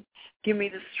done. Give me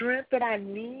the strength that I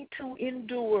need to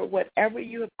endure whatever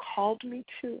you have called me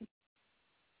to.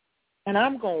 And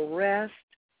I'm going to rest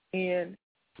in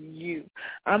you.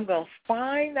 I'm going to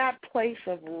find that place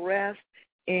of rest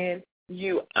in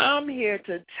you. I'm here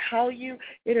to tell you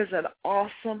it is an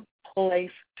awesome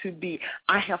place to be.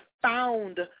 I have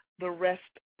found the rest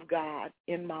of God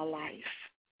in my life.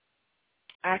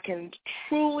 I can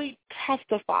truly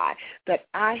testify that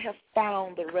I have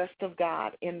found the rest of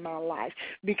God in my life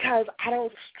because I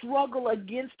don't struggle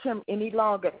against him any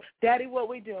longer. Daddy, what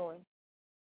we doing?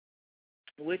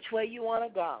 Which way you want to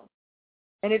go?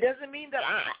 And it doesn't mean that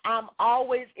I'm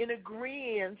always in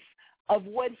agreement of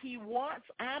what he wants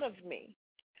out of me.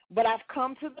 But I've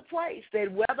come to the place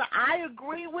that whether I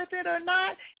agree with it or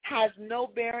not has no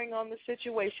bearing on the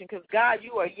situation because, God,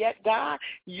 you are yet God.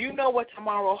 You know what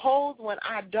tomorrow holds when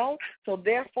I don't, so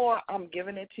therefore I'm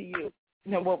giving it to you.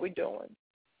 You know what we're doing.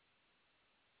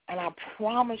 And I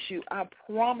promise you,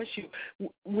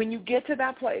 when you get to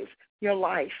that place, your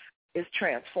life is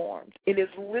transformed. It is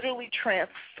literally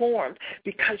transformed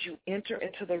because you enter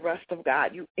into the rest of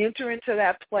God. You enter into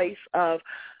that place of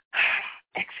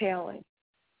exhaling.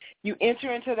 You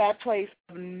enter into that place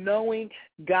of knowing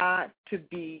God to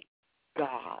be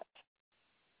God,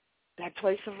 that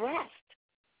place of rest.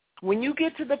 When you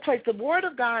get to the place, the Word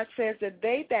of God says that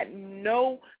they that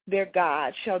know their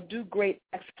God shall do great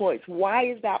exploits. Why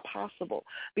is that possible?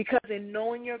 Because in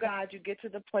knowing your God, you get to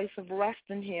the place of rest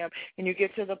in him, and you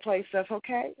get to the place of,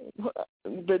 okay,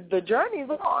 the journey is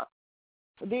on.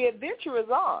 The adventure is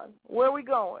on. Where are we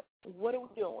going? What are we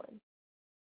doing?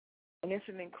 And it's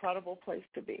an incredible place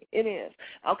to be. It is.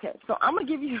 Okay, so I'm gonna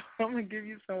give you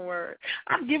some word.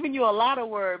 I've given you a lot of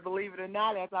word, believe it or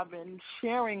not, as I've been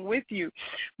sharing with you.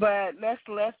 But let's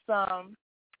look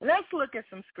at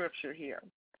some scripture here.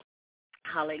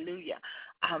 Hallelujah.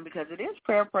 Because it is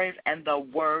prayer, praise, and the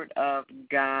word of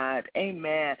God.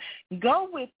 Amen. Go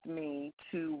with me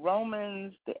to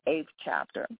Romans, the 8th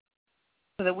chapter,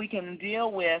 so that we can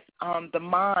deal with the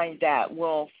mind that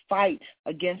will fight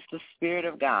against the Spirit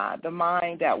of God, the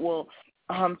mind that will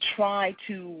try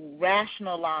to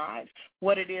rationalize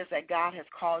what it is that God has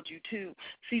called you to.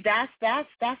 See, that's that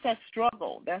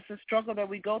struggle. That's the struggle that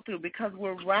we go through because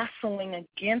we're wrestling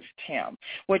against him.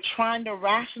 We're trying to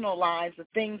rationalize the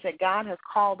things that God has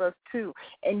called us to,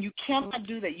 and you cannot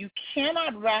do that. You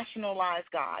cannot rationalize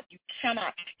God. You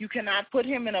cannot put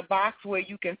him in a box where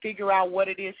you can figure out what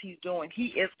it is he's doing. He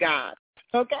is God,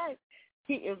 okay?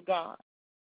 He is God.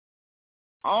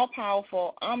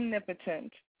 All-powerful,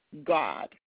 omnipotent God.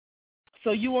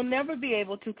 So you will never be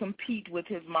able to compete with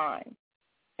his mind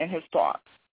and his thoughts.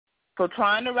 So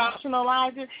trying to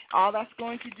rationalize it, all that's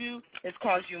going to do is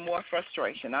cause you more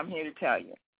frustration. I'm here to tell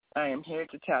you. I am here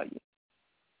to tell you.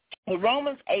 In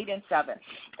Romans 8 and 7,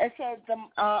 it says,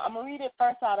 I'm going to read it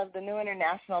first out of the New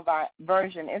International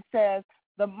Version. It says,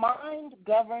 the mind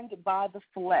governed by the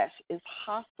flesh is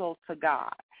hostile to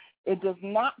God. It does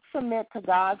not submit to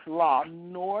God's law,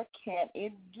 nor can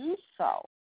it do so.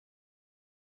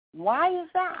 Why is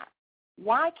that?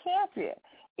 Why can't it?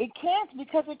 It can't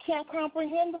because it can't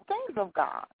comprehend the things of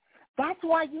God. That's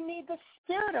why you need the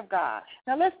Spirit of God.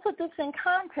 Now, let's put this in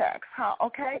context.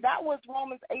 Okay, that was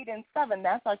Romans 8 and 7.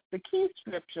 That's like the key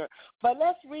scripture. But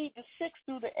let's read the 6th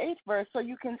through the 8th verse so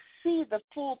you can see the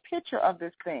full picture of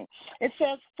this thing. It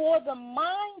says, for the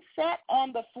mind set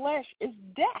on the flesh is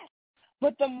death,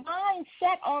 but the mind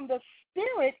set on the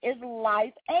spirit is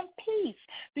life and peace,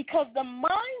 because the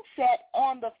mindset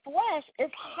on the flesh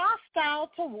is hostile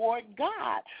toward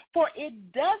God, for it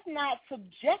does not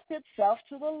subject itself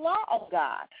to the law of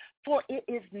God, for it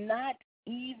is not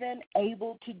even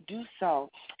able to do so.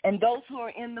 And those who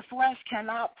are in the flesh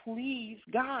cannot please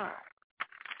God.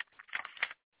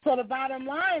 So the bottom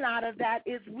line out of that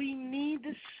is we need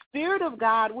the Spirit of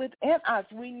God within us.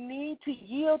 We need to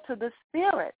yield to the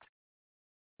Spirit.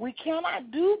 We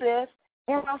cannot do this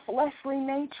in our fleshly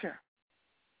nature.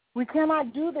 We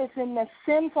cannot do this in the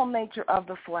sinful nature of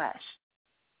the flesh.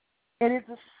 It is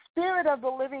the Spirit of the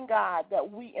living God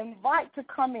that we invite to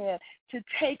come in, to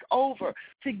take over,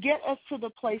 to get us to the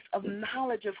place of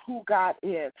knowledge of who God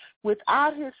is.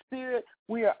 Without his Spirit,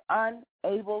 we are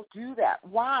unable to do that.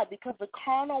 Why? Because the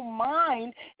carnal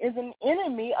mind is an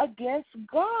enemy against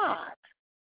God.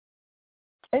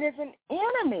 It is an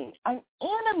enemy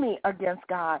against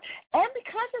God. And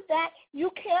because of that,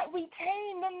 you can't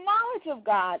retain the knowledge of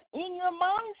God in your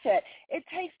mindset. It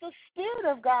takes the Spirit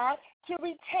of God to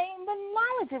retain the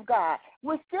knowledge of God.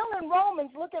 We're still in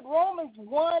Romans. Look at Romans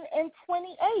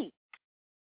 1:28.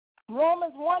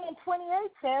 Romans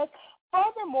 1:28 says,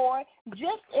 furthermore,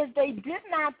 just as they did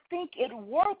not think it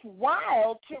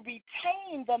worthwhile to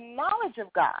retain the knowledge of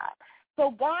God,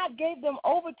 so God gave them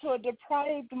over to a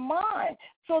depraved mind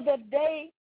so that they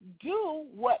do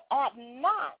what ought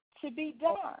not to be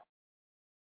done.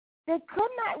 They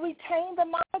could not retain the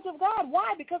knowledge of God.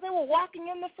 Why? Because they were walking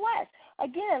in the flesh.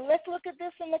 Again, let's look at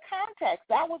this in the context.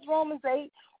 That was Romans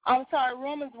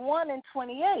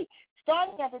 1:28.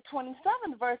 Starting at the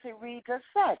 27th verse, it reads as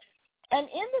such. And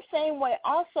in the same way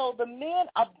also the men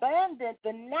abandoned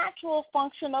the natural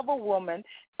function of a woman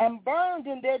and burned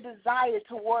in their desire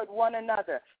toward one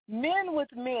another, men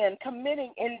with men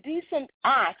committing indecent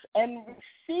acts and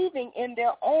receiving in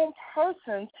their own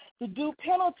persons the due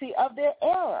penalty of their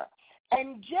error.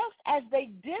 And just as they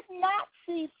did not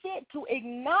see fit to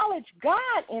acknowledge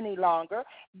God any longer,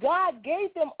 God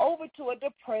gave them over to a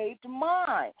depraved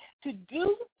mind to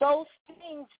do those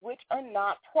things which are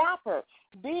not proper,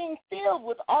 being filled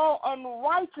with all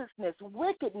unrighteousness,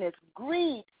 wickedness,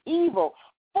 greed, evil,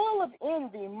 full of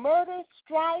envy, murder,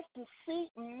 strife, deceit,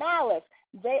 malice.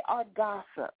 They are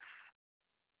gossips.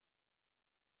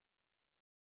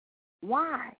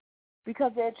 Why?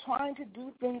 Because they're trying to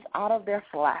do things out of their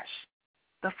flesh.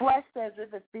 The flesh says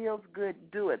if it feels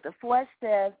good, do it. The flesh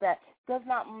says that it does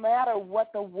not matter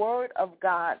what the word of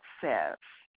God says.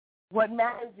 What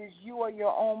matters is you are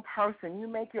your own person. You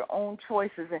make your own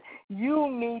choices, and you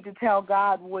need to tell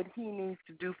God what he needs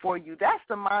to do for you. That's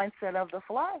the mindset of the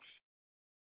flesh.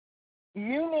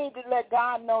 You need to let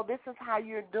God know this is how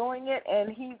you're doing it, and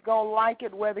he's going to like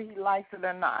it whether he likes it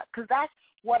or not, because that's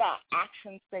what our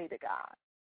actions say to God.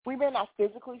 We may not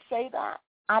physically say that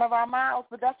out of our mouths,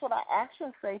 but that's what our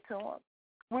actions say to him.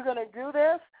 We're going to do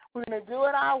this. We're going to do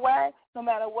it our way, no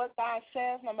matter what God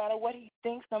says, no matter what he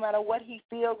thinks, no matter what he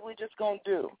feels, we're just going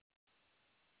to do.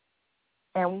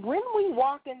 And when we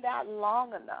walk in that long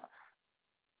enough,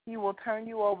 he will turn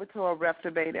you over to a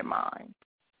reprobated mind.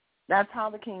 That's how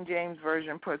the King James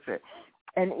Version puts it.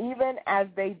 And even as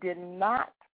they did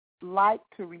not like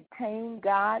to retain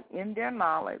God in their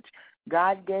knowledge,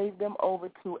 God gave them over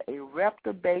to a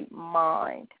reprobate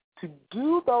mind to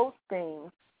do those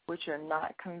things which are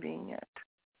not convenient.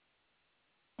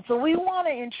 So we want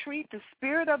to entreat the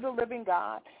Spirit of the living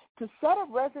God to set up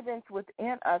residence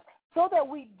within us so that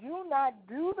we do not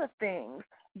do the things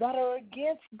that are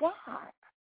against God.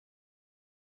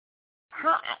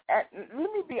 I'm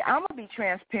going to be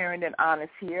transparent and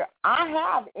honest here. I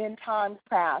have in times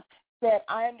past said,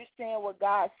 I understand what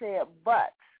God said,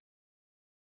 but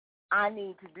I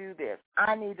need to do this.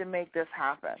 I need to make this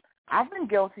happen. I've been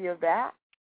guilty of that.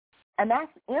 And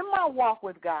that's in my walk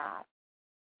with God.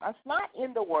 That's not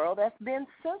in the world. That's been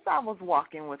since I was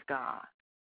walking with God.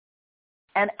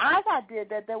 And as I did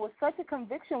that, there was such a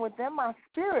conviction within my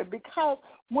spirit, because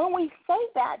when we say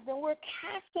that, then we're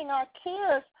casting our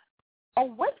cares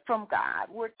away from God.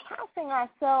 We're casting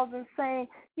ourselves and saying,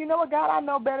 you know what, God, I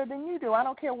know better than you do. I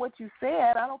don't care what you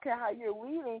said. I don't care how you're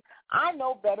leading. I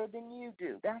know better than you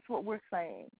do. That's what we're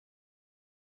saying.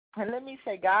 And let me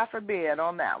say, God forbid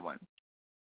on that one,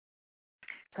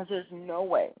 because there's no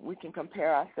way we can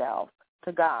compare ourselves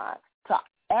to God to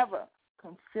ever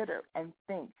consider and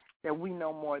think that we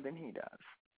know more than he does.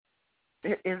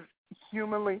 It is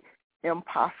humanly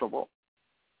impossible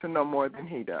to know more than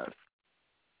he does.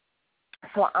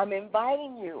 So I'm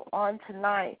inviting you on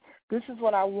tonight. This is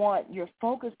what I want your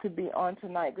focus to be on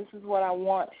tonight. This is what I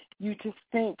want you to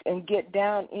think and get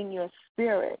down in your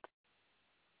spirit.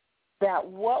 that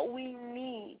what we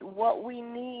need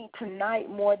tonight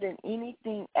more than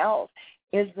anything else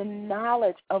is the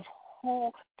knowledge of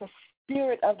who the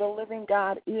Spirit of the living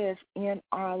God is in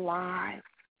our lives.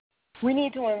 We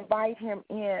need to invite him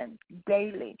in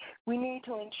daily. We need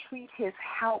to entreat his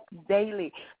help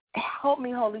daily. Help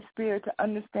me, Holy Spirit, to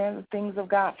understand the things of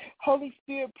God. Holy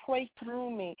Spirit, pray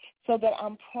through me so that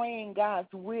I'm praying God's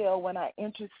will when I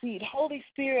intercede. Holy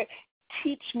Spirit,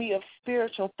 teach me of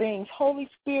spiritual things. Holy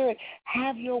Spirit,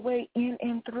 have your way in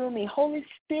and through me. Holy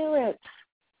Spirit,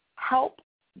 help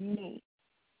me.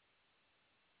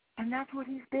 And that's what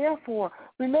he's there for.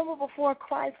 Remember, before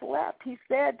Christ left, he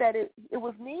said that it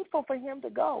was needful for him to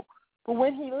go. But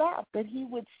when he left, that he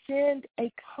would send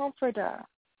a comforter,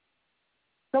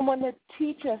 someone that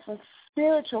teaches us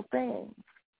spiritual things.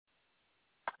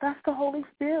 That's the Holy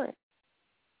Spirit.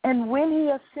 And when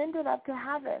he ascended up to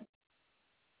heaven,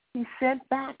 he sent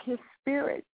back his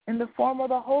Spirit in the form of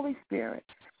the Holy Spirit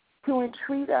to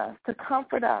entreat us, to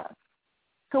comfort us,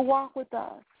 to walk with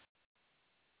us,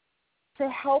 to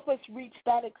help us reach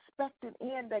that expected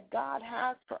end that God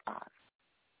has for us.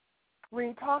 When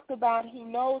he talked about he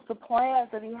knows the plans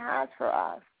that he has for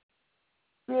us,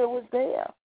 Spirit was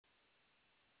there.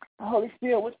 The Holy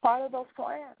Spirit was part of those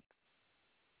plans.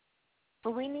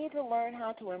 But we need to learn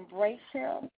how to embrace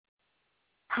him,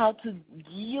 how to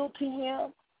yield to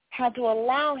him, how to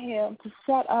allow him to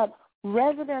set up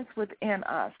residence within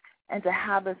us and to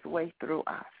have his way through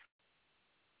us.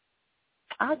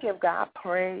 I give God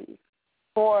praise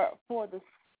for the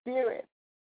Spirit,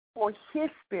 for his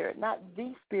Spirit, not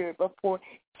the Spirit, but for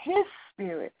his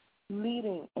Spirit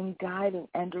leading and guiding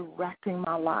and directing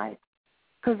my life.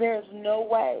 Because there's no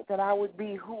way that I would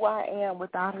be who I am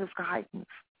without his guidance.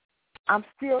 I'm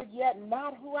still yet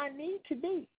not who I need to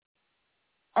be.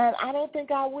 And I don't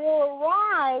think I will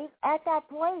arrive at that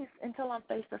place until I'm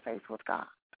face-to-face with God.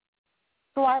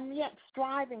 So I'm yet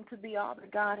striving to be all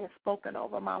that God has spoken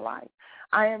over my life.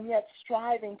 I am yet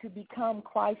striving to become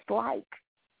Christ-like.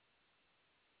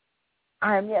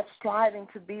 I am yet striving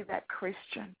to be that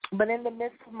Christian. But in the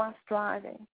midst of my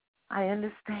striving, I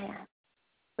understand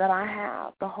that I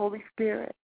have the Holy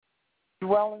Spirit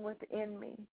dwelling within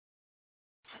me,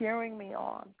 cheering me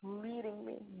on, leading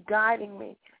me, guiding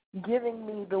me, giving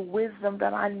me the wisdom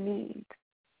that I need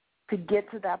to get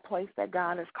to that place that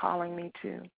God is calling me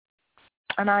to.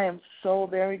 And I am so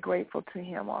very grateful to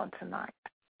him on tonight.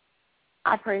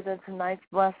 I pray that tonight's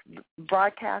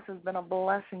broadcast has been a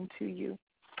blessing to you.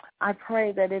 I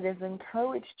pray that it has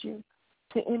encouraged you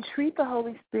to entreat the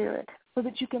Holy Spirit so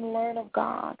that you can learn of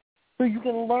God, so you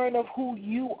can learn of who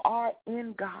you are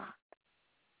in God.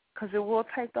 Because it will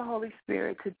take the Holy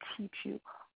Spirit to teach you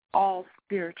all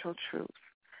spiritual truths.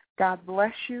 God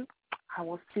bless you. I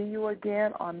will see you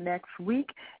again on next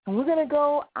week. And we're going to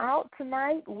go out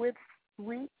tonight with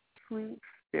Sweet, Sweet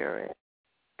Spirit.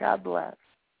 God bless.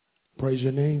 Praise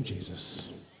your name, Jesus.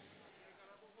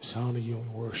 Let's honor you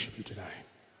and worship you tonight.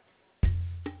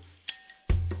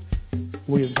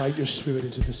 We invite your Spirit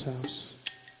into this house.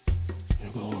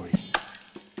 Your glory.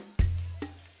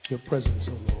 Your presence,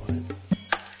 O Lord.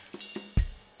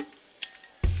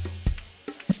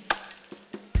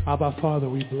 Abba, Father,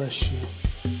 we bless you.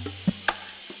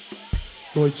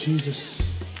 Lord Jesus,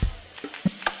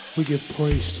 we give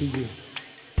praise to you.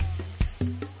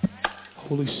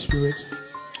 Holy Spirit,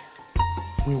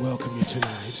 we welcome you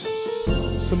tonight.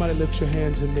 Somebody lift your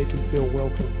hands and make him feel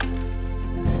welcome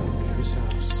in this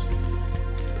house.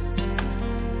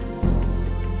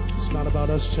 It's not about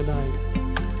us tonight.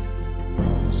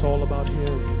 It's all about him,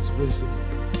 his wisdom,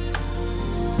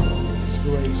 his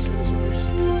grace, and his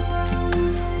mercy.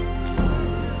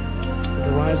 From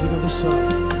the rising of the sun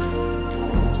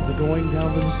to the going down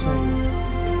of the same,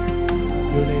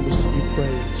 your name is to be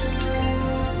praised.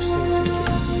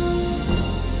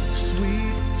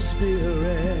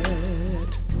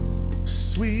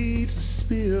 Sweet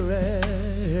Spirit,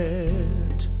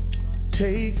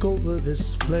 take over this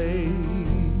place.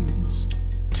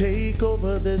 Take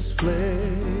over this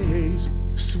place.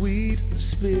 Sweet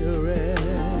Spirit,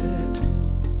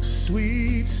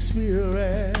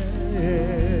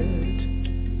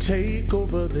 take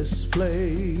over this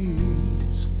place.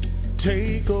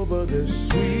 Take over this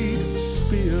sweet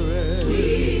Spirit.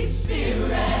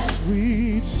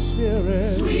 Sweet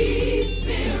Spirit.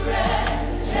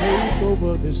 Take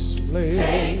over this place.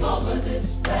 Take over this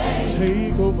place.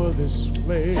 Take over this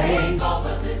place. Take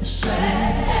over this place.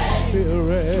 Sweet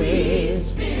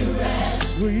Spirit.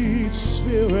 Sweet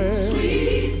Spirit.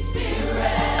 Sweet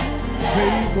Spirit.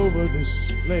 Take over this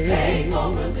place. Take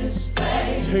over this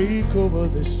place. Take over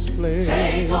this place.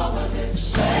 Take over this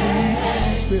place.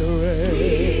 Sweet Spirit.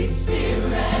 Sweet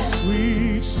Spirit. Sweet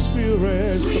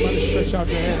out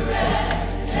your hands.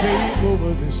 Take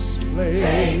over this place.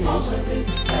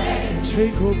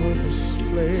 Take over this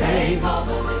place.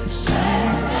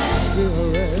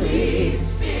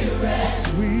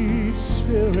 Sweet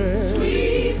Spirit.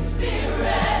 Sweet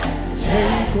Spirit.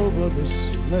 Take over this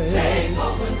place.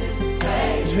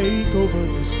 Take over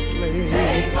this place.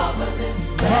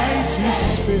 Mighty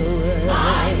Spirit.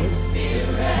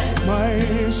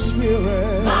 Mighty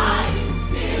Spirit.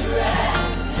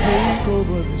 Take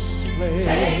over this place.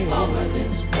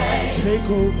 Take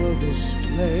over this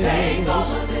place.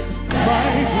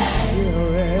 Mighty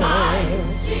Spirit. Mighty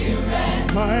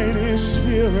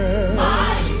Spirit.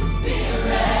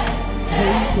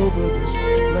 Take over this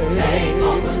place.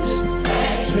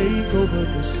 Take over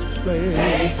this place.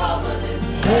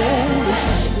 Holy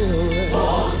Spirit.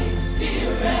 Holy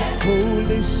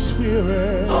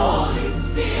Spirit.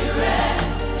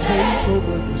 Take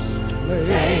over this place.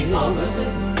 Take over this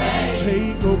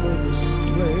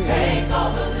place.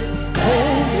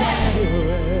 Holy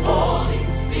Spirit.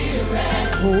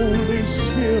 Holy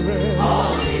Spirit.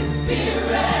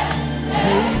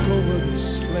 Take over this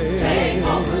place. Take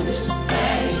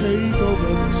over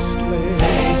this place.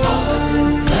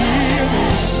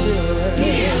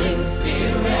 Healing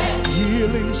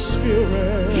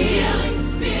Spirit. Healing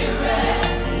Spirit.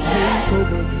 Take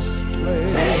over this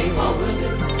place.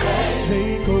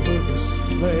 Take over this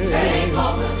place.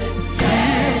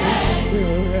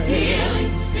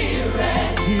 Healing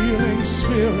Spirit. Healing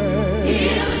Spirit.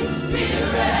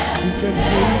 You can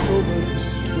take over this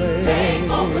place.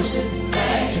 Take over this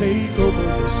place. Take over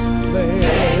this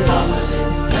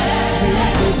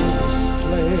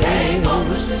place.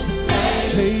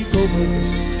 Take over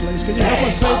this place. Can you help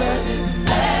us say that?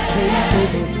 Take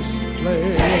over this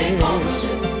place.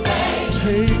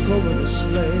 Take over this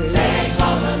place.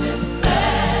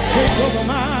 Take over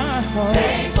my heart.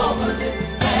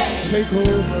 Take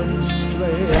over this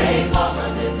place.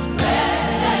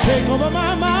 Take over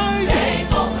my mind.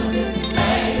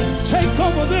 Take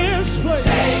over this place.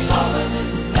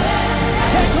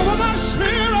 Take over my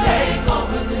spirit.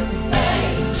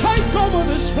 Take over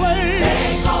this place.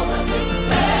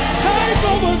 Take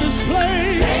over this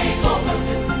place.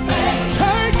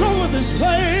 Take over this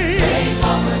place.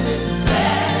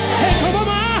 Take over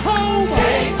my home.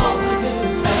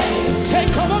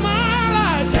 Take over my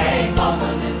life.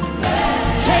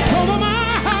 Take over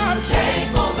my heart.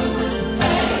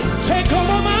 Take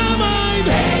over my mind.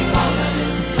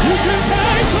 You can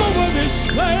take over this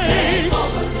place.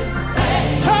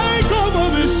 Take over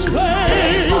this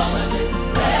place.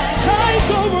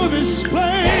 Take over this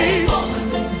place.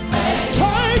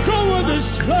 Take over this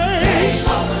place.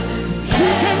 You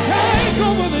can take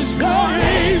over this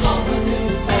place.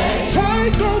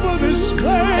 Take over this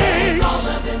place.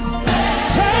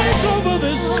 Take over this place. Take over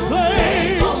this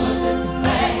place.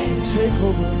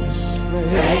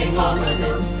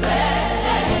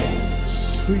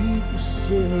 Sweet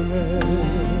Spirit.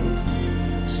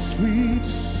 Sweet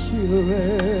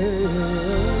Spirit.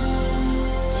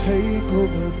 Take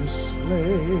over this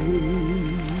place.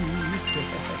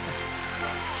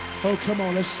 Oh, come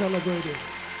on, let's celebrate it.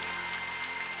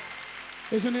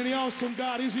 Isn't he an awesome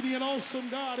God? Isn't he an awesome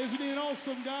God? Isn't he an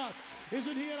awesome God?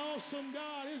 Isn't he an awesome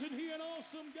God? Isn't he an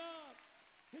awesome God?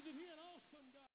 Isn't he an awesome God?